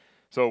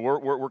So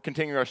we're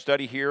continuing our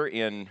study here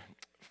in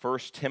 1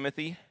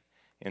 Timothy,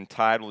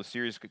 entitled, the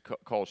series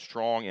called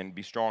Strong and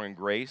Be Strong in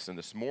Grace. And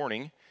this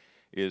morning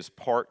is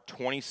part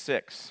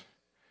 26.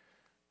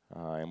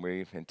 And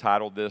we've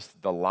entitled this,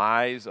 The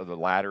Lies of the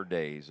Latter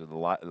Days, or the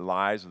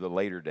Lies of the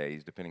Later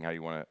Days, depending how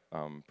you want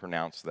to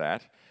pronounce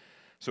that.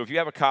 So if you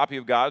have a copy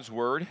of God's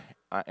Word,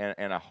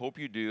 and I hope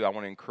you do, I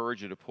want to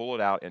encourage you to pull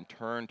it out and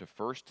turn to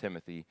 1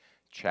 Timothy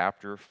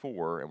chapter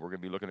 4, and we're going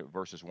to be looking at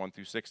verses 1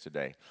 through 6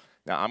 today.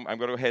 Now, I'm going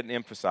to go ahead and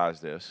emphasize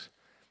this.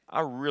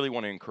 I really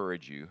want to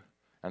encourage you.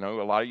 I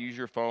know a lot of you use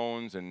your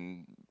phones,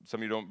 and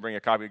some of you don't bring a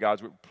copy of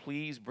God's Word.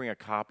 Please bring a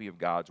copy of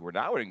God's Word.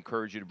 Now, I would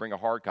encourage you to bring a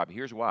hard copy.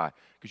 Here's why.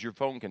 Because your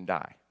phone can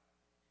die.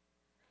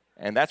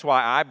 And that's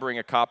why I bring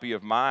a copy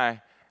of my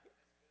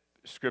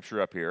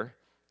scripture up here,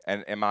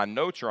 and my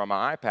notes are on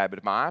my iPad. But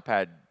if my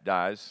iPad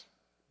dies,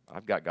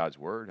 I've got God's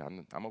Word.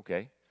 I'm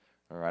okay.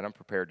 All right, I'm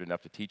prepared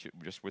enough to teach it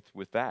just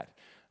with that.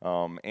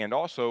 And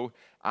also,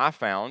 I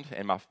found,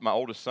 and my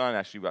oldest son,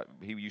 actually,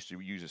 he used to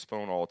use his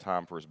phone all the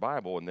time for his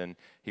Bible, and then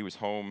he was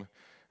home.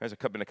 It was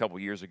been a couple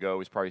of years ago. He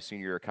was probably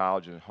senior year of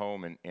college and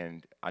home,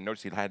 and I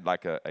noticed he had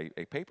like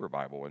a paper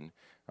Bible. And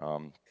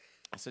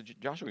I said,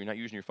 Joshua, you're not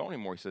using your phone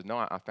anymore. He says, no,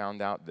 I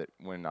found out that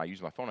when I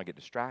use my phone, I get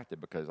distracted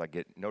because I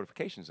get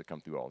notifications that come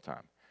through all the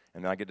time.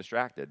 And then I get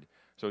distracted.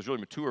 So it's really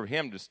mature of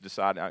him to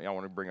decide I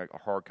want to bring a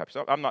hard copy.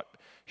 So I'm not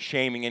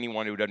shaming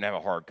anyone who doesn't have a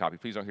hard copy.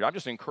 Please don't hear. I'm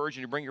just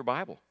encouraging you to bring your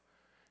Bible.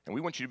 And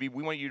we want you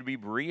to be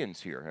Bereans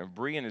here. And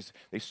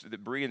the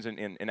Bereans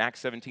in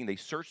Acts 17, they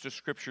searched the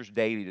scriptures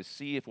daily to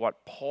see if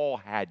what Paul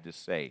had to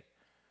say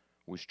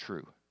was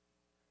true.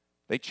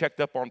 They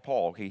checked up on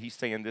Paul. Okay, he's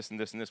saying this and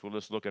this and this. Well,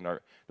 let's look.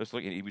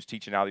 He was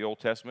teaching out of the Old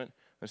Testament.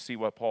 Let's see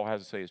what Paul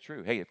has to say is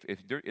true. Hey,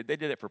 if they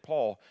did it for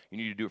Paul, you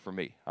need to do it for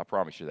me. I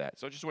promise you that.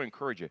 So I just want to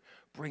encourage you,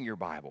 bring your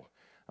Bible.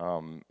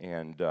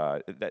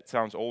 That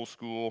sounds old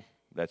school.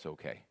 That's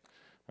okay.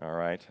 All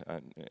right.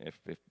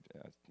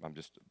 I'm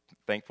just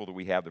thankful that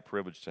we have the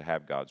privilege to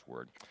have God's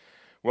Word.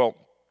 Well,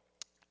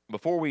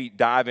 before we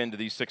dive into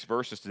these 6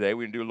 verses today,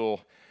 we're going to do a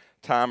little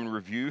time in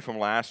review from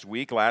last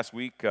week.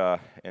 And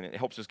it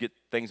helps us get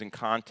things in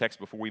context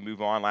before we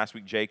move on. Last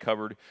week, Jay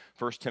covered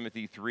 1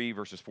 Timothy 3,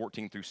 verses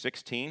 14 through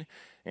 16,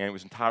 and it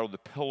was entitled The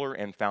Pillar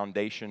and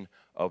Foundation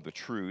of the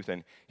Truth.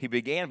 And he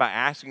began by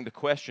asking the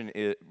question,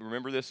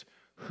 remember this,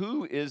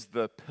 who is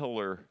the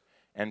pillar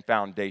and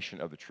foundation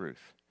of the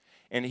truth?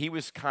 And he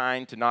was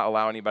kind to not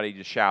allow anybody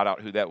to shout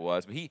out who that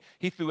was, but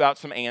he threw out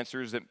some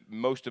answers that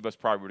most of us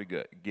probably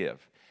would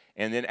give.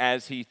 And then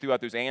as he threw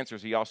out those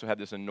answers, he also had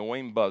this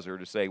annoying buzzer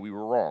to say we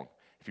were wrong,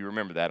 if you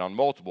remember that, on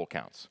multiple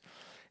counts.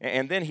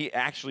 And then he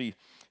actually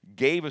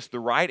gave us the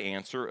right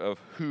answer of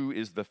who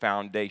is the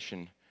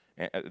foundation,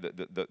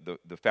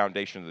 the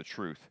foundation of the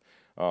truth,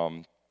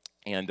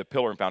 and the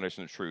pillar and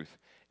foundation of the truth.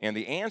 And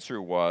the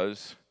answer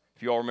was,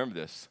 if you all remember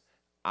this,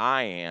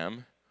 I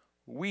am,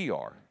 we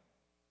are.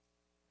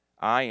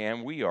 I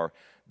am, we are.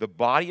 The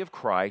body of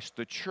Christ,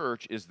 the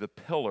church, is the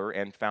pillar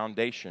and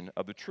foundation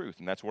of the truth.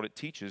 And that's what it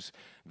teaches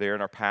there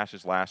in our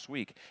passage last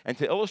week. And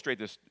to illustrate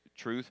this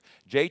truth,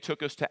 Jay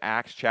took us to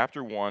Acts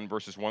chapter 1,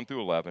 verses 1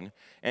 through 11,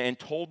 and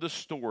told the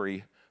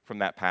story from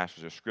that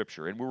passage of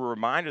Scripture. And we were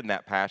reminded in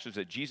that passage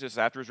that Jesus,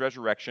 after his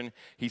resurrection,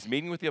 he's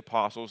meeting with the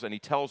apostles, and he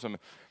tells them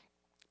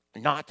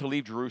not to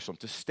leave Jerusalem,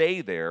 to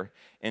stay there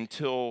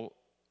until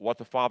what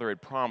the Father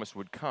had promised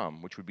would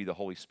come, which would be the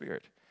Holy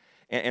Spirit.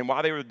 And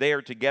while they were there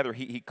together,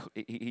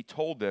 he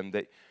told them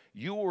that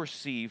you will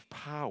receive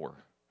power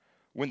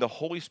when the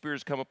Holy Spirit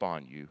has come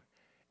upon you,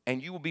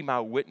 and you will be my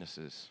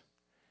witnesses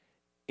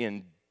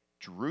in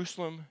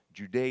Jerusalem,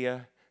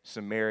 Judea,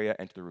 Samaria,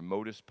 and to the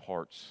remotest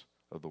parts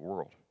of the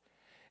world.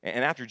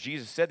 And after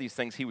Jesus said these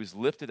things, he was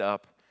lifted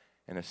up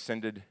and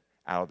ascended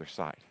out of their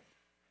sight.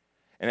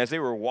 And as they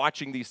were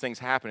watching these things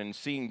happen and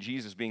seeing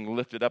Jesus being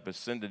lifted up,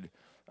 ascending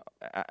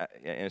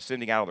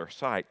out of their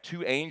sight,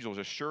 2 angels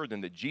assured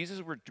them that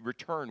Jesus would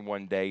return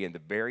one day in the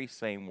very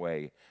same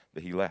way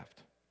that he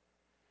left.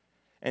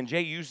 And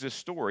Jay used this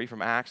story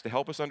from Acts to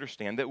help us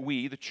understand that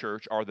we, the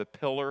church, are the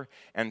pillar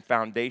and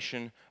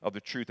foundation of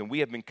the truth. And we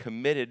have been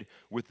committed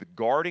with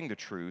guarding the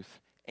truth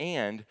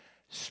and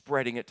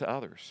spreading it to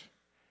others.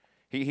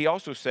 He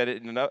also said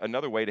it in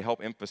another way to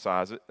help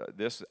emphasize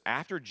this.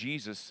 After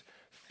Jesus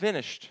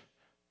finished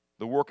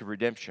the work of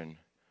redemption,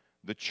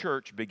 the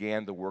church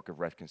began the work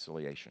of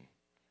reconciliation.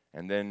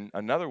 And then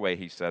another way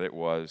he said it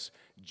was,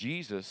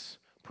 Jesus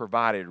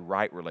provided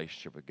right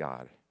relationship with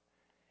God,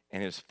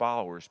 and his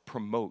followers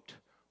promote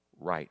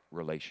right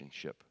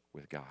relationship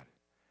with God.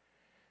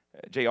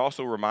 Jay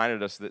also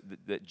reminded us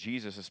that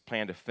Jesus'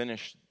 plan to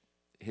finish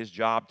his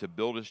job to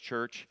build his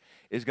church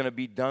is going to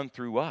be done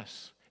through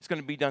us. It's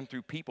going to be done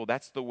through people.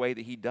 That's the way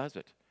that he does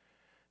it.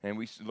 And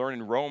we learn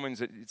in Romans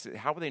that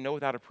how would they know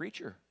without a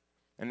preacher?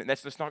 And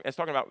that's not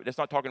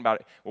talking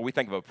about what we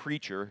think of a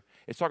preacher.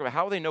 It's talking about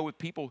how they know with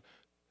people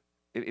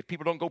if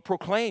people don't go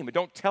proclaim and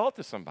don't tell it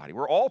to somebody.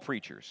 We're all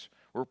preachers.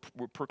 We're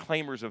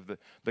proclaimers of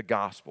the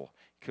gospel.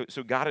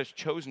 So God has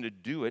chosen to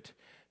do it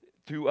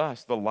through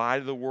us, the light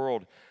of the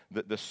world,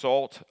 the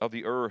salt of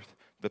the earth,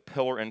 the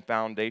pillar and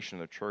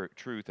foundation of the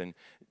truth. And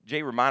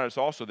Jay reminded us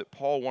also that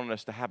Paul wanted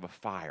us to have a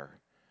fire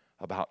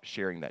about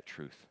sharing that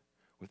truth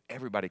with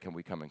everybody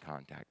we come in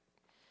contact.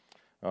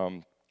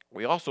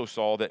 We also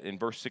saw that in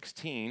verse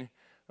 16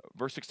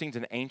 is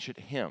an ancient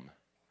hymn.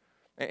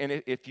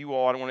 And if you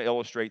all, I don't want to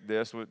illustrate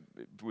this, I'm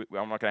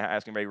not going to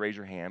ask anybody to raise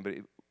your hand, but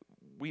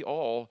we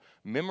all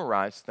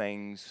memorize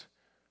things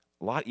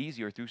a lot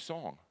easier through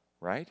song,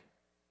 right?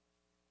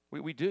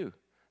 We do.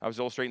 I was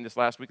illustrating this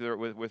last week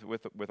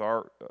with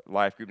our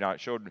life group. Now,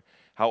 it showed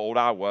how old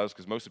I was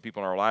because most of the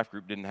people in our life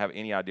group didn't have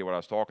any idea what I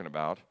was talking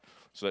about.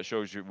 So that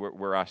shows you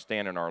where I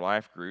stand in our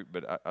life group.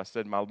 But I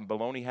said my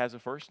baloney has a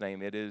first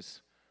name. It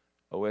is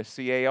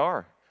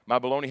Oscar. My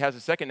baloney has a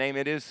second name.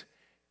 It is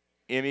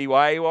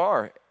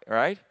Meyur,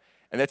 right?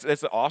 And that's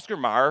the Oscar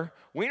Mayer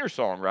Wiener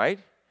song, right?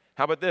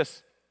 How about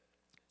this?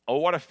 Oh,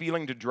 what a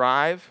feeling to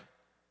drive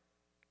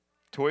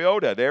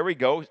Toyota. There we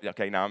go.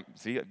 Okay, now,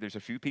 see, there's a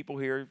few people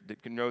here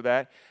that can know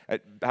that.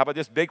 How about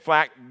this? Big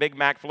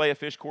Mac filet of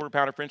fish, quarter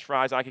pounder French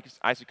fries,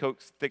 icy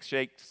Coke, thick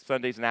shake,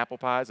 sundaes, and apple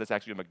pies. That's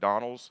actually a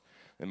McDonald's,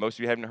 and most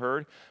of you haven't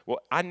heard. Well,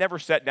 I never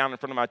sat down in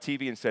front of my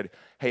TV and said,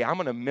 hey, I'm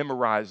going to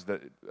memorize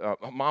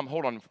Mom,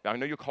 hold on. I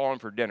know you're calling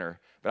for dinner,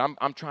 but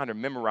I'm trying to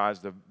memorize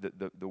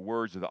the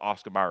words of the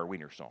Oscar Mayer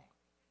Wiener song.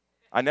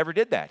 I never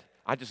did that.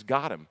 I just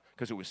got them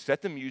because it was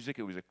set to music.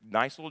 It was a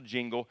nice little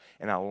jingle,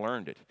 and I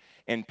learned it.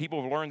 And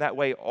people have learned that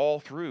way all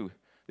through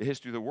the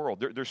history of the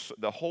world.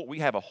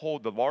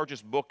 The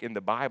largest book in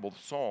the Bible,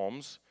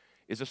 Psalms,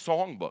 is a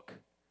song book.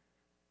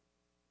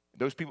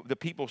 The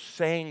people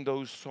sang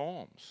those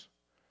psalms.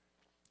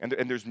 And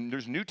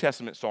there's New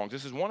Testament songs.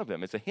 This is one of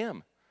them. It's a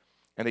hymn.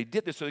 And they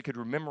did this so they could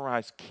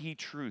memorize key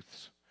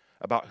truths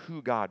about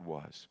who God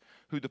was,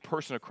 who the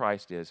person of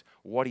Christ is,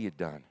 what he had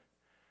done.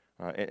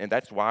 And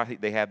that's why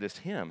they have this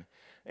hymn.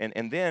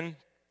 And then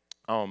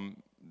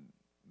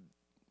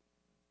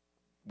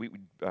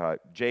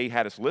Jay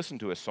had us listen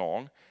to a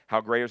song, How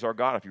Great Is Our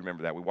God, if you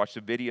remember that. We watched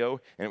the video,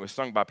 and it was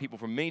sung by people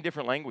from many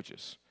different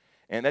languages.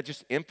 And that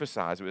just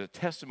emphasized, it was a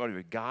testimony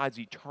of God's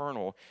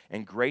eternal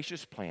and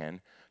gracious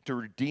plan to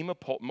redeem a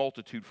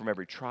multitude from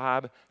every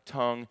tribe,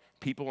 tongue,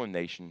 people, and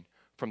nation,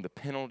 from the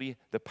penalty,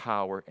 the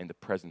power, and the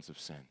presence of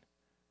sin.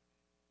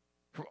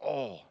 From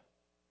all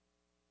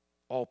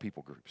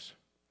people groups.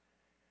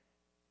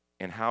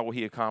 And how will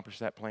he accomplish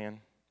that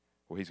plan?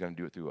 Well, he's going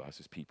to do it through us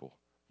as people,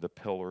 the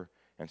pillar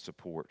and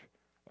support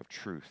of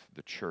truth,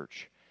 the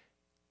church,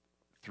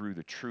 through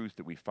the truth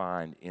that we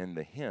find in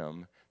the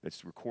hymn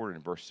that's recorded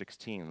in verse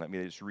 16. Let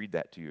me just read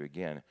that to you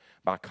again.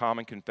 By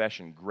common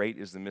confession, great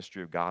is the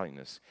mystery of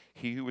godliness.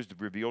 He who was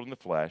revealed in the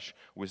flesh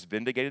was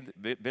vindicated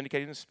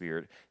in the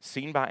spirit,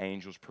 seen by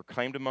angels,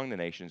 proclaimed among the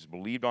nations,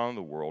 believed on in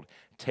the world,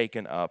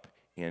 taken up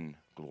in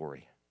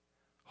glory.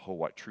 Oh,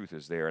 what truth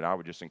is there. And I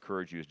would just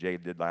encourage you, as Jay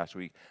did last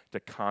week, to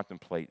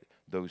contemplate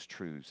those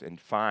truths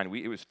and find.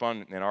 It was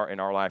fun in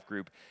our life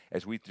group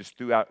as we just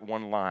threw out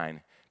one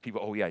line. People,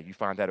 oh yeah, you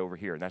find that over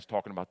here, and that's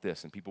talking about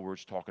this. And people were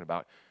just talking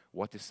about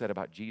what this said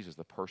about Jesus,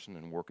 the person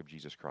and work of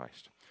Jesus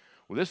Christ.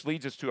 Well, this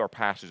leads us to our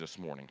passage this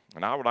morning.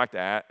 And I would like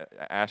to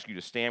ask you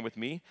to stand with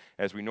me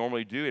as we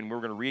normally do, and we're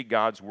going to read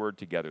God's word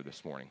together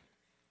this morning.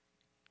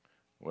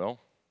 Well,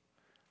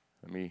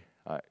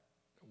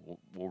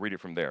 we'll read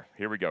it from there.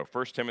 Here we go.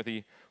 1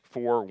 Timothy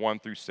 4, 1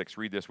 through 6.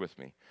 Read this with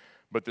me.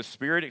 But the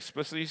Spirit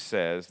explicitly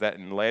says that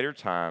in later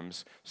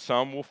times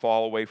some will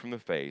fall away from the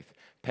faith,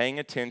 paying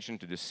attention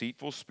to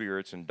deceitful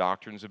spirits and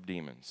doctrines of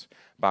demons,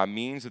 by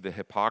means of the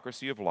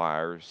hypocrisy of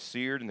liars,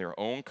 seared in their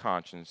own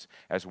conscience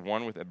as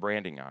one with a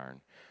branding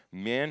iron.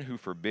 Men who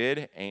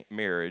forbid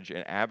marriage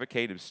and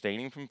advocate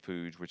abstaining from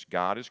foods which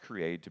God has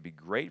created to be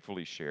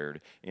gratefully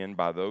shared in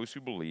by those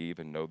who believe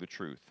and know the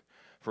truth.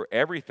 For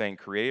everything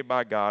created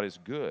by God is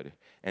good,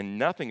 and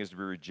nothing is to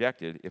be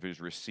rejected if it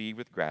is received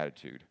with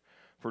gratitude.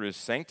 For it is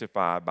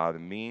sanctified by the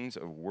means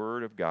of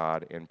word of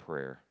God and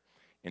prayer.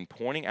 In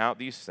pointing out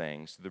these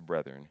things to the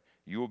brethren,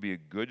 you will be a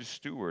good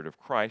steward of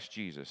Christ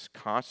Jesus,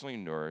 constantly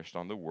nourished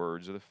on the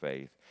words of the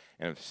faith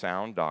and of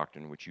sound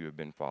doctrine which you have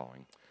been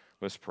following.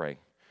 Let's pray.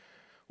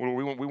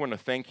 Lord, we want to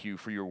thank you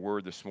for your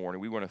word this morning.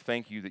 We want to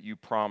thank you that you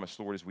promised,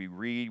 Lord, as we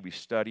read, we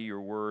study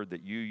your word,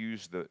 that you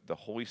use the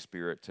Holy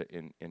Spirit to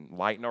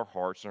enlighten our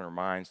hearts and our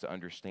minds to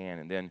understand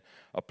and then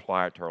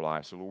apply it to our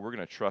lives. So, Lord, we're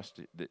going to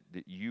trust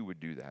that you would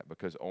do that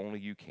because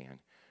only you can.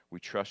 We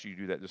trust you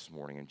to do that this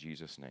morning. In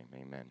Jesus' name,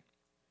 amen.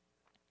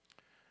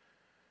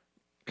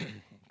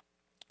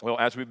 Well,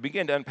 as we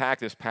begin to unpack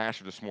this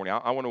passage this morning,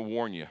 I want to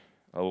warn you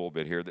a little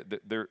bit here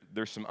that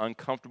there's some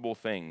uncomfortable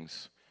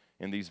things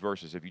in these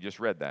verses. If you just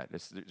read that,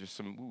 that's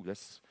a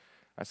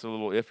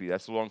little iffy.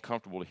 That's a little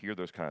uncomfortable to hear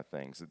those kind of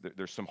things.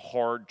 There's some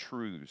hard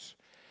truths.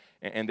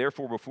 And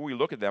therefore, before we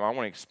look at them, I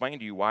want to explain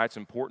to you why it's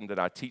important that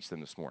I teach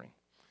them this morning.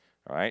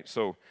 All right?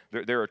 So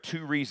there are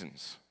two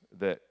reasons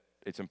that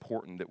it's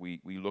important that we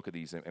look at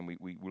these and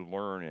we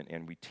learn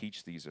and we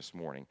teach these this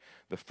morning.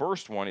 The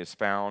first one is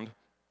found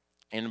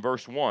in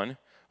verse 1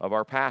 of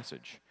our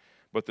passage.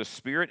 But the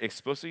Spirit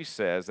explicitly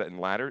says that in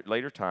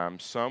later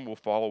times, some will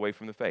fall away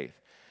from the faith.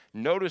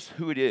 Notice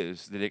who it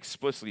is that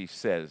explicitly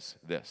says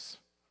this.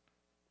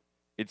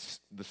 It's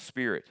the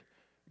Spirit.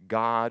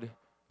 God,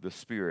 the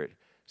Spirit.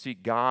 See,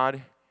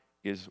 God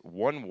is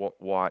one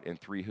what and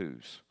three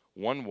who's.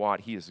 One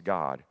what, he is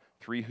God.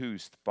 Three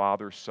who's,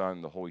 Father,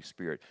 Son, the Holy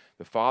Spirit.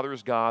 The Father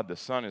is God, the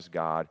Son is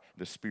God,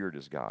 the Spirit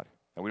is God.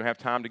 And we don't have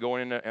time to go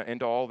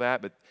into all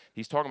that, but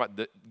he's talking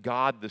about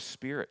God the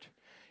Spirit.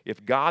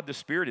 If God the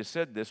Spirit has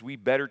said this, we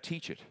better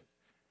teach it.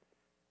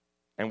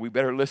 And we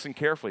better listen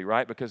carefully,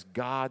 right? Because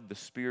God the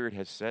Spirit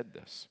has said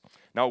this.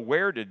 Now,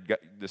 where did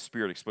the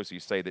Spirit explicitly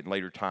say that in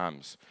later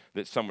times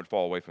that some would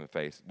fall away from the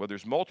faith? Well,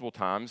 there's multiple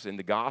times in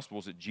the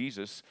Gospels that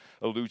Jesus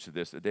alludes to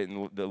this, that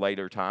in the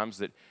later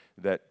times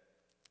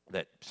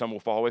that some will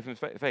fall away from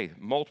the faith,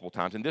 multiple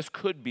times. And this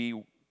could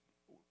be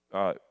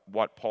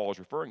what Paul is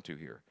referring to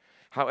here.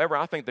 However,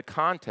 I think the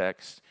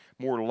context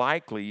more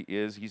likely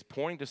is he's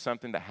pointing to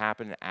something that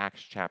happened in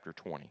Acts chapter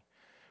 20.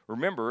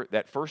 Remember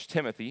that 1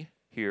 Timothy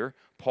here,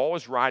 Paul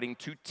is writing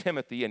to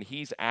Timothy, and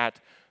he's at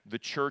the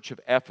church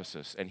of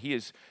Ephesus, and he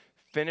is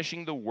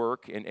finishing the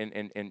work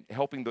and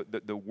helping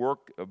the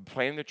work of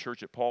planting the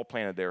church that Paul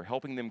planted there,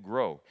 helping them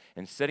grow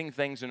and setting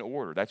things in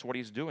order. That's what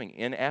he's doing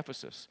in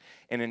Ephesus.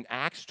 And in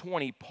Acts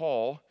 20,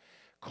 Paul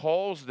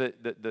calls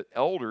the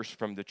elders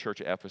from the church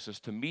of Ephesus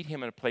to meet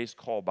him in a place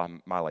called by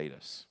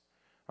Miletus.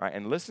 All right,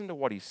 and listen to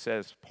what he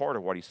says, part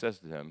of what he says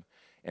to them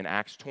in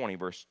Acts 20,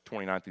 verse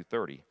 29 through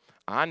 30.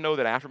 I know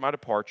that after my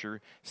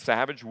departure,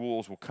 savage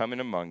wolves will come in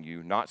among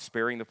you, not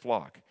sparing the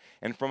flock.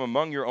 And from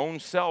among your own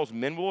selves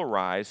men will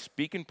arise,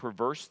 speaking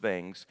perverse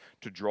things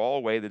to draw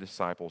away the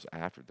disciples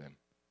after them.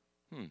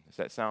 Does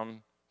that sound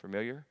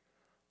familiar?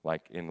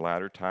 Like in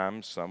latter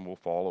times, some will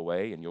fall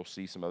away, and you'll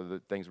see some other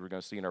things we're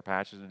going to see in our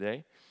passage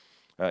today.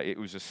 It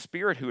was a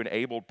Spirit who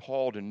enabled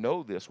Paul to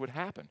know this would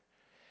happen.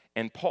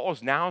 And Paul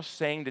is now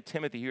saying to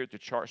Timothy here at the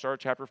start of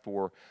chapter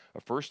 4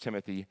 of 1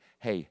 Timothy,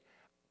 hey,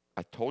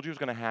 I told you it was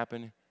going to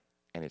happen,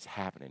 and it's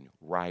happening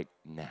right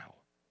now.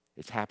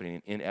 It's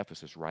happening in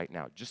Ephesus right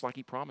now, just like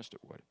he promised it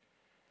would.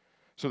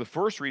 So the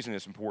first reason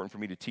it's important for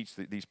me to teach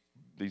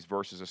these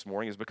verses this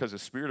morning is because the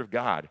Spirit of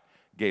God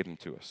gave them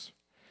to us.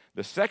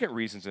 The second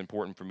reason it's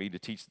important for me to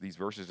teach these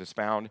verses is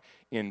found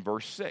in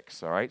verse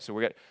 6, all right? So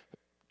we got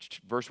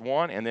verse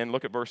 1, and then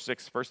look at verse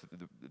 6, first,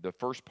 the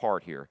first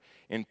part here.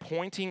 In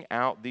pointing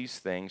out these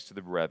things to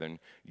the brethren,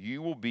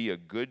 you will be a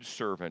good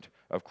servant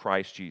of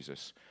Christ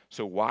Jesus.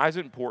 So why is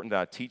it important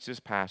that I teach this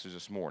passage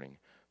this morning?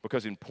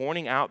 Because in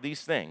pointing out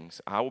these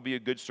things, I will be a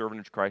good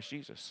servant of Christ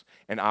Jesus.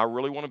 And I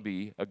really want to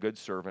be a good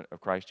servant of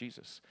Christ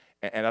Jesus.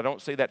 And I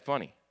don't say that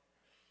funny.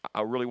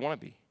 I really want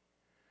to be.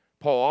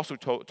 Paul also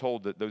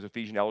told those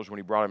Ephesian elders when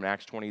he brought them in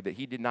Acts 20 that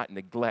he did not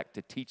neglect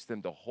to teach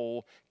them the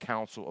whole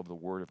counsel of the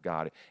Word of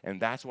God. And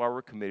that's why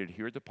we're committed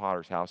here at the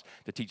Potter's House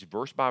to teach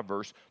verse by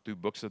verse through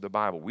books of the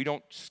Bible. We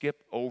don't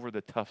skip over the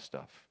tough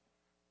stuff.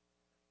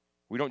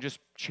 We don't just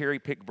cherry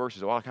pick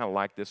verses. Oh, I kind of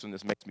like this one.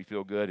 This makes me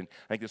feel good, and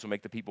I think this will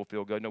make the people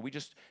feel good. No, we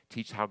just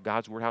teach how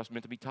God's Word house is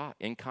meant to be taught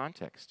in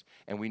context.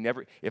 And we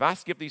never, if I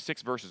skip these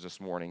 6 verses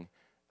this morning,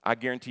 I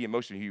guarantee you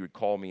most of you would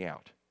call me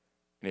out.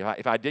 And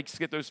if I did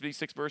skip these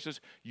 6 verses,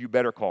 you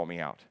better call me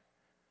out.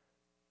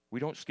 We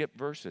don't skip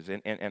verses,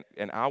 and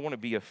I want to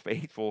be a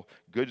faithful,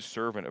 good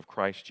servant of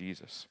Christ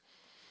Jesus.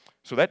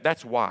 So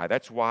that's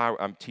why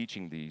I'm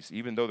teaching these,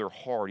 even though they're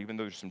hard, even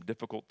though there's some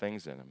difficult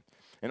things in them.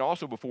 And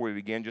also, before we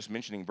begin, just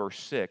mentioning verse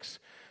 6,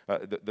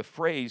 the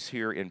phrase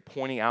here in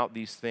pointing out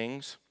these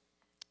things,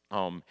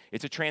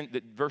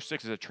 verse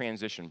 6 is a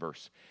transition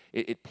verse.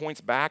 It points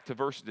back to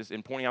verses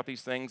in pointing out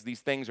these things.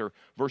 These things are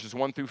verses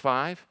 1 through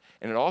 5,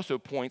 and it also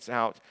points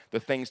out the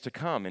things to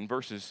come in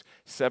verses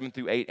 7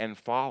 through 8 and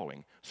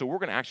following. So we're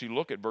going to actually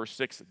look at verse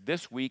 6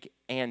 this week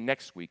and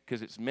next week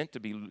because it's meant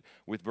to be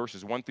with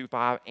verses 1 through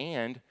 5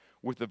 and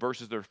with the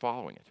verses that are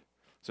following it.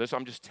 So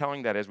I'm just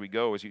telling that as we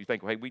go, as you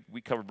think, hey,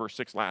 we covered verse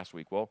 6 last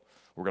week. Well,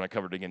 we're going to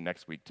cover it again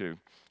next week too,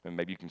 and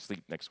maybe you can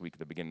sleep next week at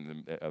the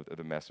beginning of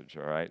the message,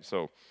 all right?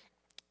 So,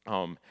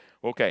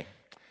 okay.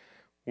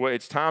 Well,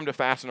 it's time to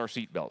fasten our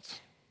seatbelts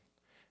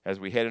as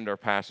we head into our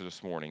passage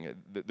this morning.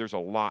 There's a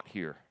lot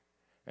here,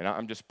 and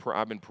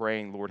I've been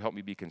praying, Lord, help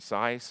me be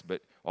concise,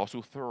 but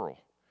also thorough,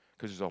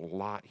 because there's a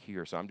lot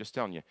here. So I'm just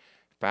telling you,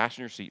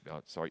 fasten your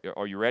seatbelts.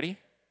 Are you ready?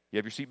 You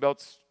have your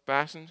seatbelts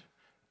fastened?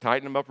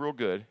 Tighten them up real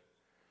good,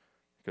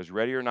 because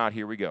ready or not,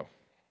 here we go.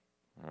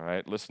 All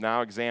right, let's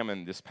now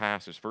examine this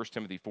passage, 1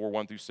 Timothy 4,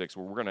 1 through 6,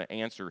 where we're going to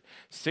answer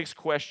 6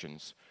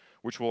 questions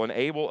which will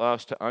enable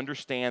us to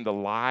understand the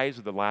lies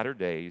of the latter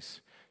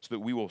days so that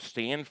we will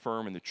stand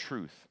firm in the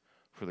truth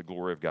for the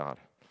glory of God.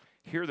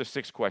 Here are the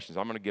 6 questions.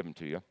 I'm going to give them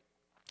to you.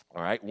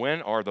 All right,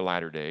 when are the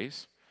latter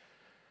days?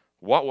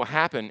 What will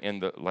happen in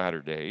the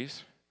latter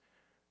days?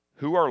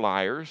 Who are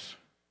liars?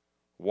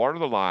 What are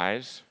the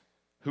lies?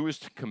 Who is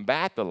to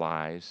combat the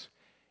lies?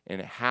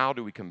 And how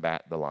do we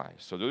combat the lies?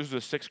 So those are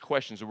the 6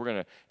 questions that we're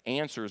going to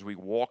answer as we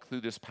walk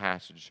through this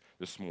passage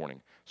this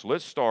morning. So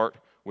let's start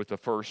with the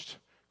first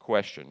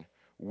question.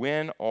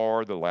 When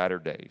are the latter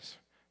days?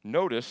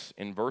 Notice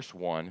in verse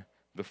 1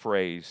 the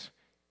phrase,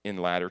 in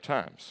latter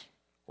times,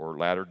 or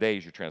latter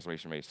days, your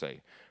translation may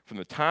say. From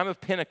the time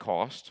of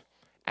Pentecost,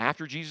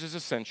 after Jesus'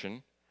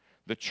 ascension,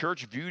 the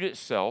church viewed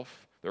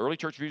itself, the early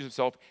church viewed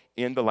itself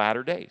in the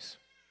latter days.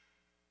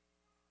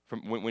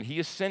 From when he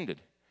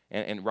ascended,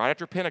 and right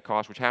after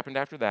Pentecost, which happened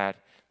after that,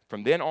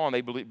 from then on,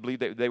 they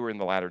believed that they were in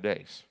the latter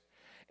days.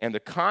 And the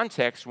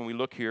context, when we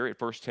look here at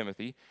 1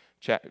 Timothy,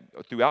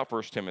 throughout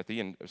 1 Timothy,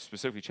 and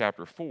specifically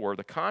chapter 4,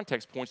 the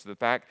context points to the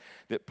fact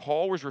that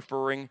Paul was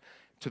referring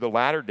to the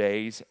latter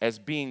days as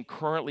being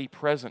currently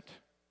present.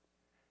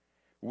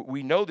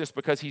 We know this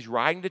because he's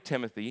writing to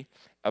Timothy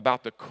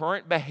about the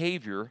current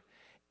behavior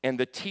and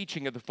the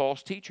teaching of the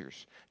false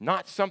teachers,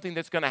 not something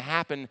that's going to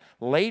happen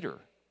later.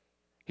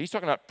 He's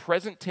talking about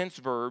present tense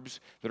verbs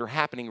that are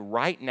happening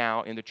right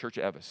now in the church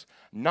of Ephesus,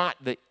 not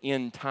the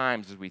end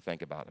times as we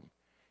think about them.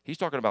 He's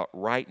talking about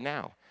right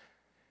now.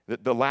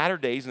 The latter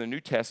days in the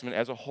New Testament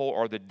as a whole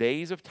are the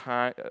days of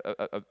time,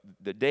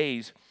 the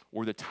days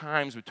or the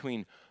times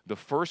between the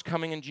first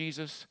coming in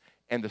Jesus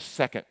and the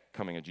second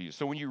coming of Jesus.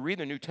 So when you read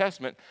the New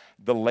Testament,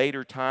 the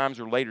later times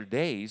or later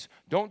days,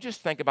 don't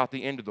just think about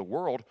the end of the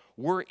world.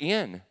 We're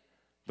in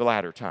the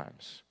latter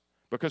times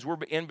because we're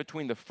in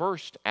between the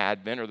first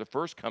advent or the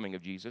first coming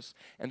of Jesus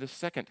and the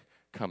second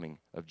coming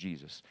of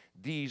Jesus.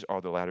 These are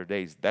the latter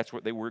days. That's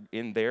what they were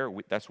in there.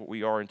 That's what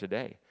we are in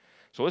today.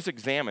 So let's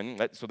examine,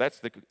 so that's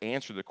the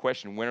answer to the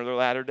question, when are the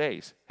latter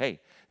days?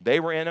 Hey, they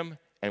were in them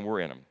and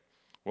we're in them.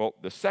 Well,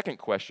 the second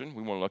question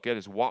we want to look at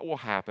is what will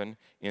happen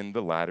in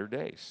the latter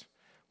days?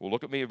 Well,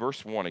 look at me at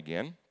verse 1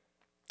 again.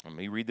 Let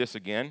me read this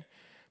again.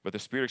 But the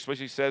Spirit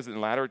explicitly says that in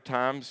latter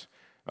times,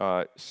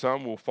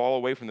 some will fall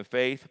away from the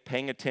faith,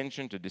 paying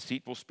attention to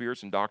deceitful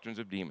spirits and doctrines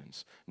of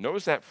demons.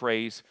 Notice that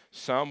phrase,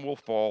 some will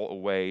fall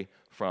away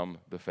from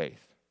the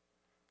faith.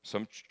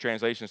 Some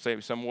translations say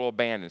some will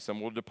abandon,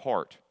 some will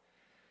depart.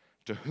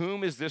 To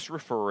whom is this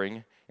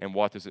referring, and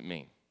what does it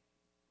mean?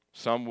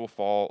 Some will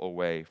fall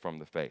away from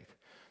the faith.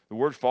 The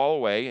word fall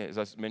away, as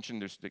I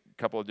mentioned, there's a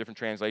couple of different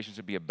translations.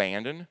 It would be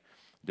abandon,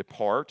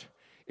 depart.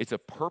 It's a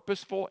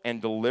purposeful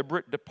and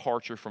deliberate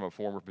departure from a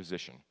former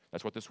position.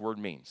 That's what this word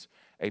means.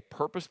 A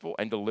purposeful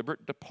and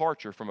deliberate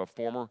departure from a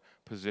former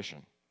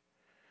position.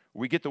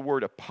 We get the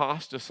word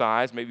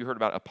apostatize. Maybe you heard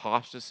about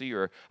apostasy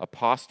or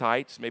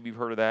apostites. Maybe you've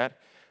heard of that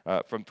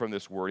from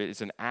this word.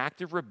 It's an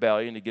act of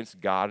rebellion against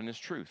God and His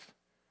truth.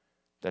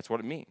 That's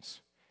what it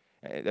means.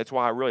 That's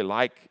why I really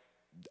like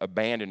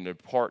abandon and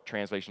depart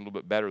translation a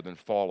little bit better than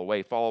fall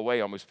away. Fall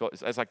away almost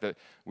feels, it's like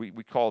we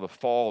call the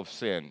fall of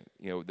sin.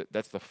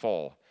 That's the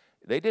fall.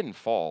 They didn't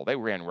fall. They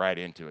ran right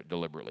into it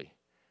deliberately.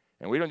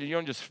 And you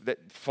don't just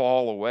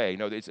fall away.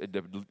 No,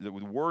 the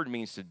word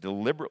means to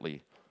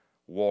deliberately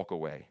walk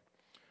away.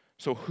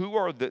 So who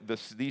are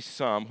these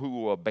some who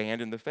will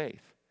abandon the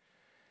faith?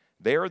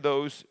 They are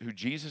those who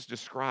Jesus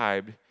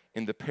described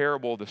in the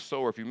parable of the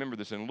sower. If you remember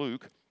this in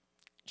Luke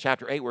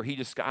chapter 8, where he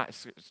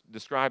describes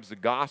the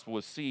gospel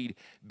as seed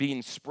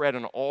being spread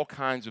on all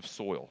kinds of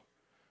soil.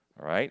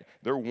 All right?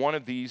 They're one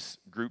of these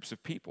groups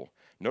of people.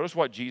 Notice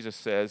what Jesus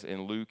says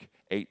in Luke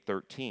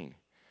 8:13.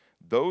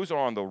 Those are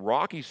on the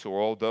rocky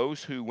soil,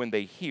 those who, when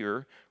they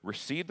hear,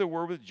 receive the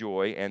word with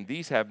joy, and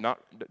these have not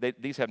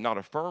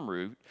a firm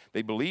root.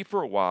 They believe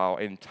for a while,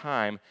 and in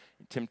time,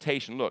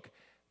 temptation, look,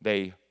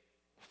 they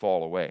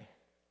fall away.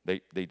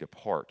 They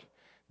depart.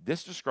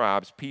 This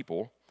describes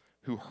people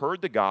who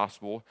heard the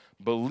gospel,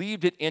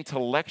 believed it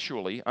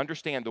intellectually.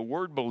 Understand the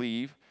word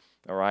believe,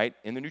 all right,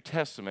 in the New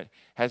Testament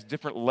has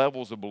different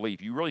levels of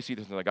belief. You really see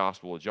this in the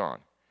Gospel of John.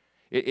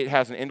 It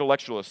has an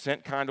intellectual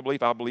assent kind of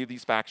belief. I believe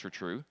these facts are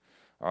true,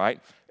 all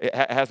right? It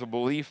has a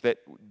belief that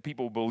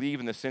people believe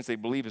in the sense they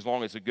believe as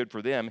long as it's good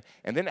for them.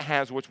 And then it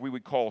has what we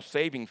would call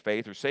saving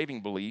faith or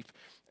saving belief.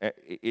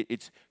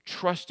 It's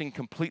trusting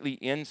completely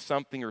in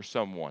something or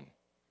someone,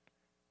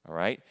 all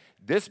right?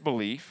 This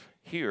belief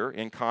here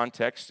in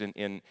context,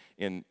 in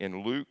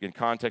Luke, in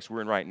context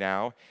we're in right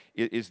now,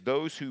 is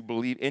those who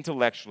believe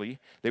intellectually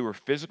they were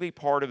physically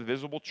part of the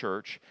visible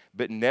church,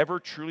 but never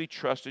truly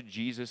trusted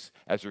Jesus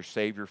as their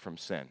Savior from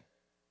sin.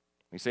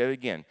 Let me say that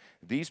again.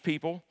 These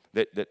people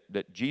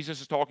that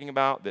Jesus is talking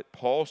about, that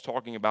Paul's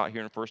talking about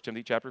here in 1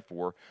 Timothy chapter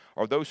 4,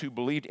 are those who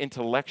believed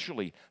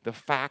intellectually the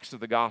facts of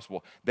the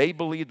gospel. They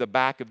believed the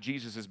back of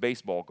Jesus'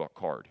 baseball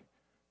card,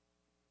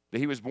 that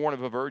he was born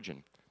of a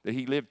virgin, that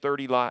he lived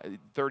 30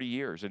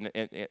 years, and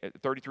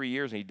 33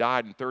 years, and he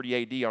died in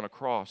 30 AD on a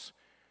cross,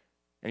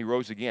 and he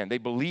rose again. They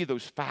believe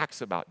those facts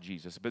about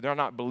Jesus, but they're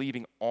not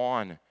believing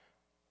on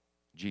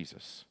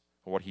Jesus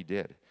or what he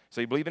did.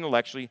 So they believe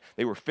intellectually.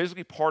 They were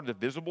physically part of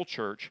the visible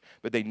church,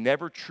 but they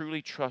never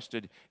truly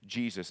trusted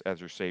Jesus as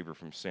their Savior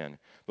from sin.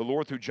 The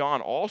Lord, through John,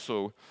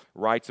 also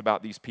writes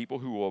about these people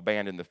who will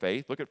abandon the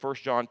faith. Look at 1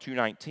 John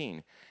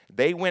 2:19.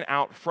 They went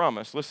out from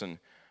us, listen,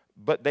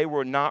 but they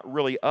were not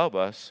really of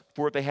us,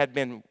 for if they had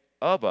been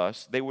of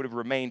us, they would have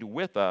remained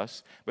with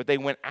us, but they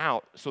went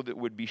out so that it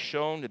would be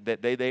shown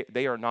that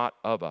they are not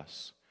of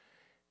us.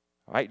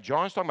 All right?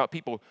 John's talking about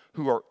people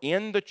who are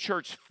in the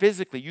church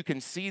physically. You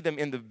can see them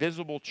in the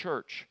visible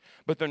church,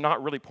 but they're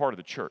not really part of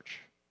the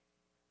church.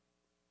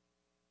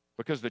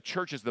 Because the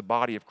church is the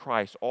body of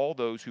Christ, all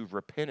those who've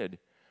repented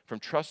from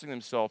trusting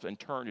themselves and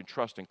turned and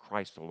trust in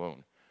Christ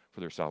alone for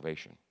their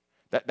salvation.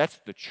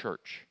 That's the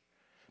church.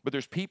 But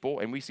there's people,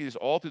 and we see this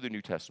all through the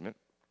New Testament,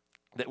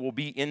 that will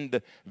be in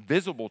the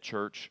visible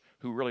church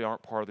who really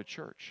aren't part of the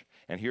church.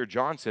 And here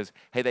John says,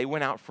 hey, they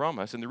went out from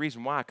us, and the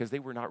reason why, because they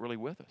were not really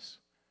with us.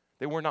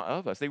 They were not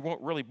of us. They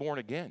weren't really born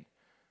again.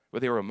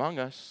 But they were among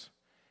us,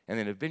 and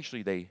then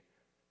eventually they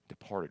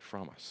departed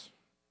from us.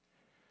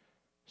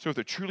 So if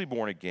they're truly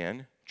born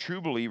again, true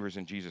believers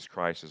in Jesus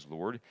Christ as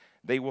Lord,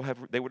 they would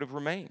have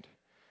remained.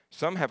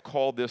 Some have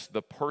called this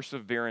the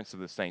perseverance of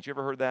the saints. You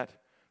ever heard that?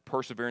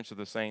 Perseverance of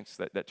the saints,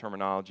 that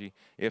terminology?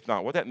 If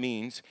not, what that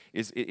means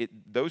is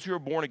those who are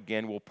born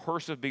again will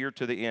persevere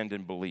to the end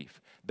in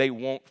belief. They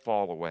won't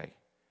fall away.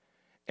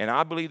 And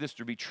I believe this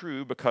to be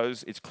true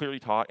because it's clearly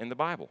taught in the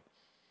Bible.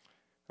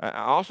 I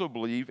also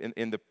believe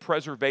in the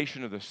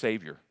preservation of the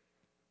Savior.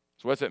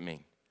 So what does that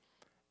mean?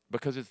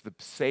 Because it's the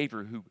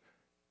Savior who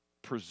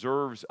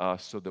preserves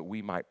us so that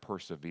we might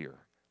persevere.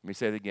 Let me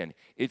say it again.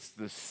 It's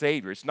the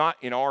Savior. It's not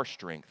in our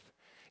strength.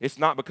 It's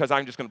not because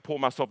I'm just going to pull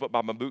myself up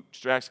by my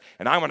bootstraps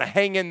and I'm going to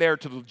hang in there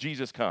till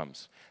Jesus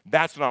comes.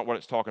 That's not what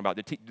it's talking about.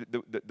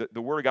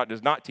 The Word of God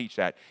does not teach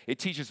that. It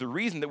teaches the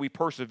reason that we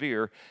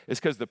persevere is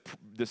because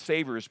the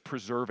Savior is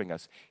preserving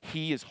us.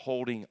 He is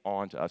holding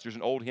on to us. There's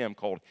an old hymn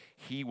called,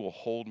 He Will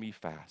Hold Me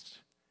Fast.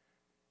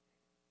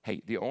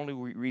 Hey, the only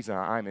reason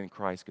I'm in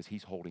Christ is because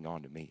He's holding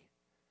on to me.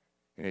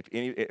 And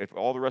if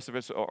all the rest of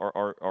us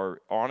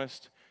are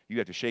honest, you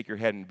have to shake your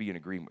head and be in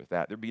agreement with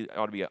that.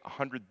 Ought to be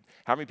 100,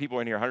 how many people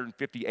in here?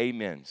 150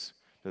 amens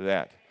to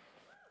that.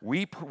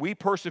 We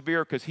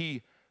persevere because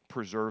He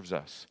preserves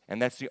us.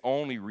 And that's the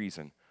only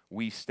reason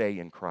we stay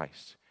in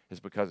Christ is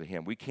because of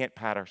Him. We can't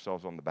pat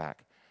ourselves on the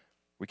back.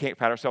 We can't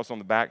pat ourselves on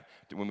the back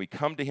when we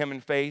come to Him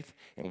in faith,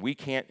 and we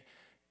can't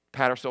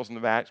pat ourselves on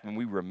the back when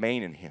we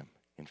remain in Him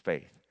in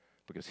faith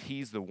because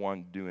He's the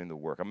one doing the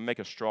work. I'm going to make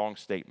a strong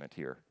statement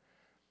here.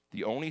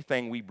 The only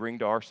thing we bring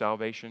to our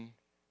salvation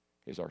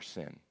is our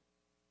sin.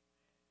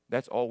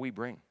 That's all we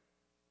bring.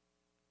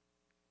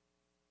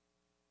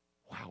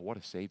 Wow, what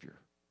a Savior.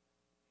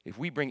 If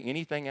we bring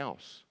anything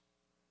else,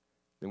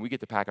 then we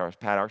get to pat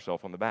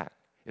ourselves on the back.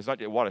 It's not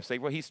what a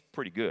Savior. Well, He's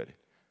pretty good.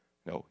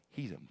 No,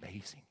 He's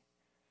amazing.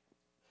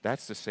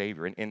 That's the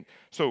Savior. And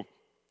so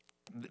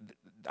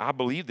I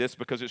believe this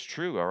because it's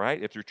true, all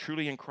right? If they're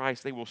truly in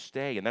Christ, they will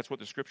stay, and that's what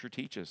the Scripture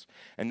teaches.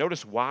 And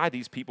notice why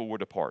these people would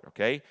depart,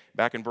 okay?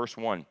 Back in verse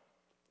 1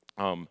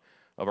 of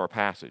our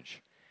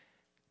passage.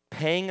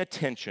 Paying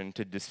attention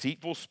to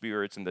deceitful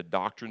spirits and the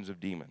doctrines of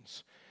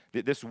demons.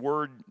 These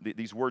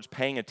words,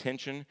 paying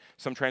attention,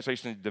 some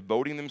translations,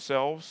 devoting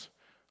themselves,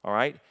 all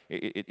right?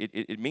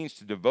 It means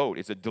to devote.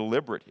 It's a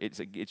deliberate.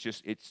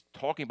 It's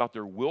talking about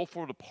their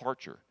willful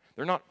departure.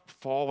 They're not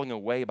falling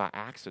away by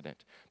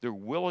accident. They're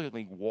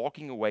willingly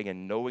walking away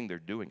and knowing they're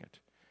doing it.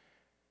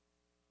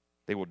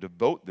 They will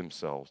devote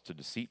themselves to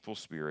deceitful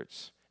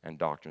spirits and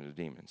doctrines of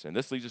demons. And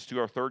this leads us to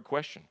our third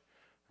question.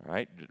 All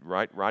right,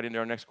 right into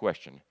our next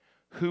question.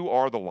 Who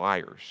are the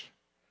liars?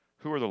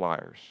 Who are the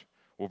liars?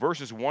 Well,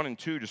 verses 1 and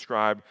 2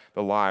 describe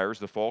the liars,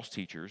 the false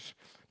teachers.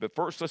 But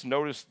first, let's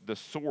notice the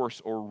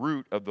source or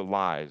root of the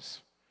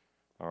lies.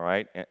 All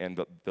right,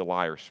 and the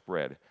liar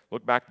spread.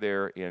 Look back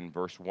there in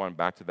verse 1,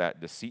 back to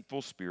that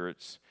deceitful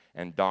spirits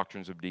and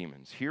doctrines of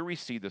demons. Here we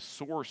see the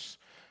source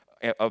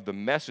of the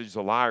message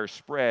the liar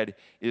spread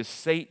is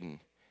Satan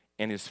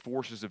and his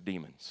forces of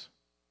demons.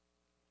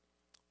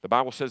 The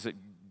Bible says that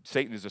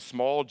Satan is a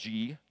small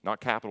g, not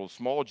capital,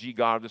 small g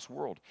god of this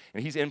world.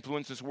 And he's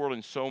influenced this world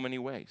in so many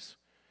ways.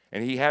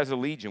 And he has a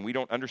legion. We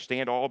don't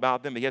understand all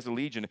about them, but he has a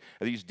legion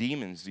of these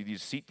demons, these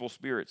deceitful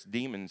spirits,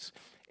 demons,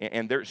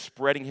 and they're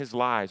spreading his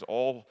lies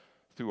all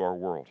through our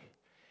world.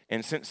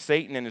 And since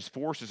Satan and his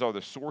forces are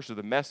the source of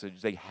the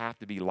message, they have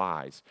to be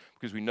lies.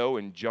 Because we know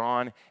in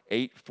John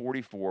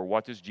 8:44,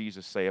 what does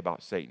Jesus say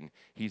about Satan?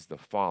 He's the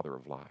father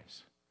of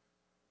lies.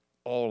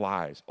 All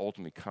lies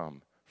ultimately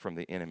come from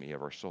the enemy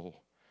of our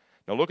soul.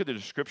 Now look at the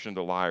description of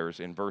the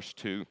liars in verse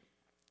 2.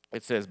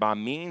 It says, by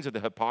means of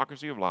the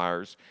hypocrisy of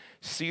liars,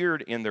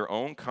 seared in their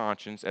own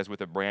conscience as with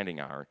a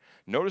branding iron.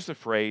 Notice the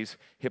phrase,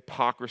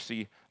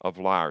 hypocrisy of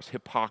liars.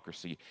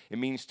 Hypocrisy. It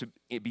means to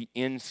be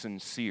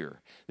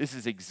insincere. This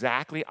is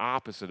exactly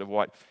opposite of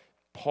what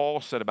Paul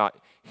said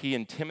about he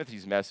and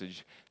Timothy's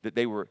message, that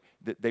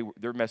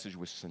their message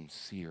was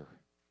sincere.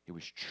 It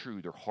was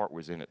true. Their heart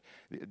was in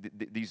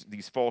it.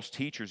 These false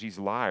teachers, these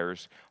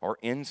liars, are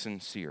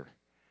insincere.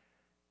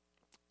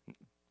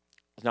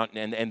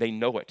 And they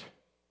know it.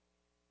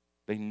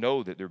 They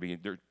know that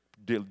they're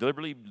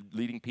deliberately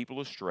leading people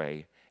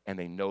astray, and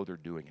they know they're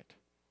doing it.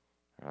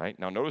 All right?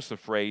 Now notice the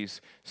phrase,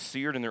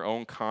 seared in their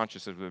own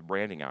conscience with a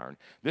branding iron.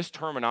 This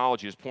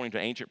terminology is pointing to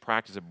ancient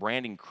practice of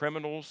branding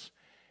criminals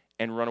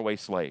and runaway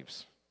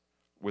slaves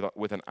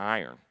with an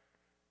iron.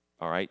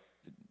 All right?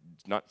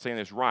 Not saying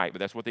it's right, but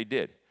that's what they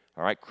did.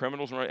 All right?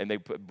 Criminals, and they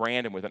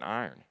brand them with an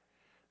iron.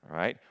 All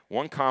right?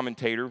 One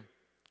commentator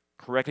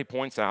correctly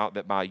points out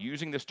that by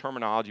using this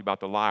terminology about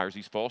the liars,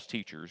 these false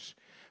teachers,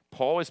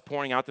 Paul is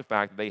pointing out the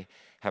fact that they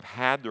have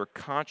had their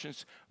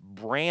conscience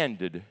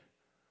branded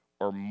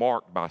or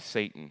marked by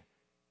Satan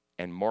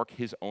and mark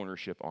his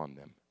ownership on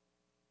them.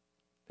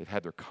 They've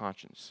had their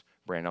conscience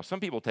branded. Now, some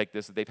people take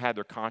this that they've had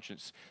their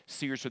conscience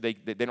seared so they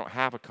don't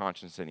have a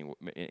conscience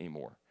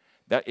anymore.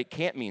 That it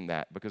can't mean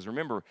that, because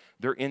remember,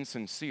 they're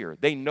insincere.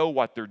 They know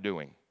what they're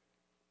doing.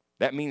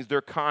 That means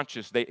they're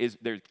conscious.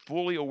 They're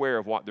fully aware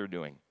of what they're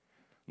doing.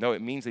 No,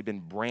 it means they've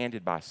been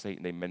branded by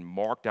Satan. They've been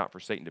marked out for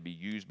Satan to be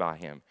used by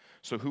him.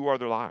 So who are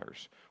the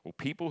liars? Well,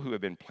 people who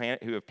have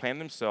planted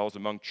themselves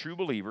among true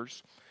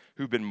believers,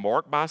 who've been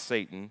marked by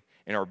Satan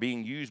and are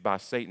being used by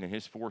Satan and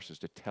his forces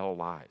to tell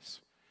lies.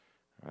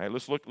 All right,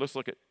 let's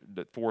look at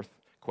the fourth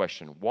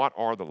question. What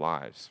are the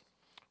lies?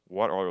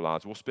 What are the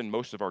lies? We'll spend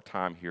most of our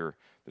time here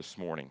this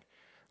morning.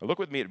 Now look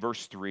with me at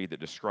verse 3 that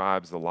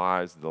describes the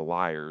lies the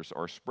liars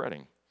are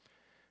spreading.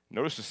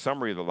 Notice the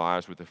summary of the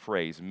lies with the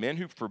phrase, men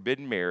who forbid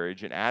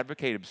marriage and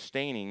advocate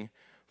abstaining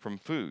from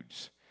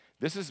foods.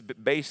 This is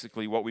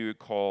basically what we would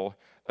call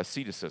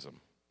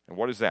asceticism. And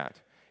what is that?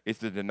 It's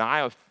the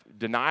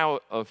denial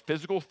of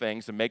physical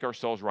things to make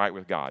ourselves right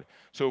with God.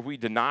 So if we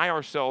deny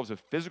ourselves of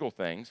physical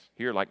things,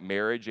 here like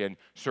marriage and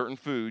certain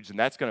foods, and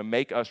that's going to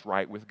make us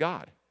right with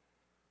God.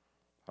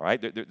 All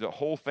right, the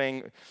whole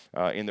thing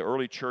in the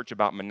early church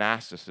about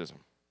monasticism.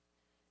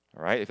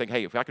 All right, they think,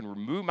 hey, if I can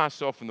remove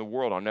myself from the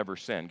world, I'll never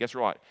sin. Guess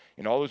what?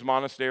 In all those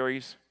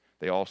monasteries,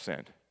 they all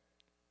sinned.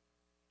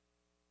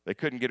 They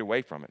couldn't get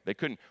away from it. They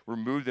couldn't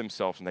remove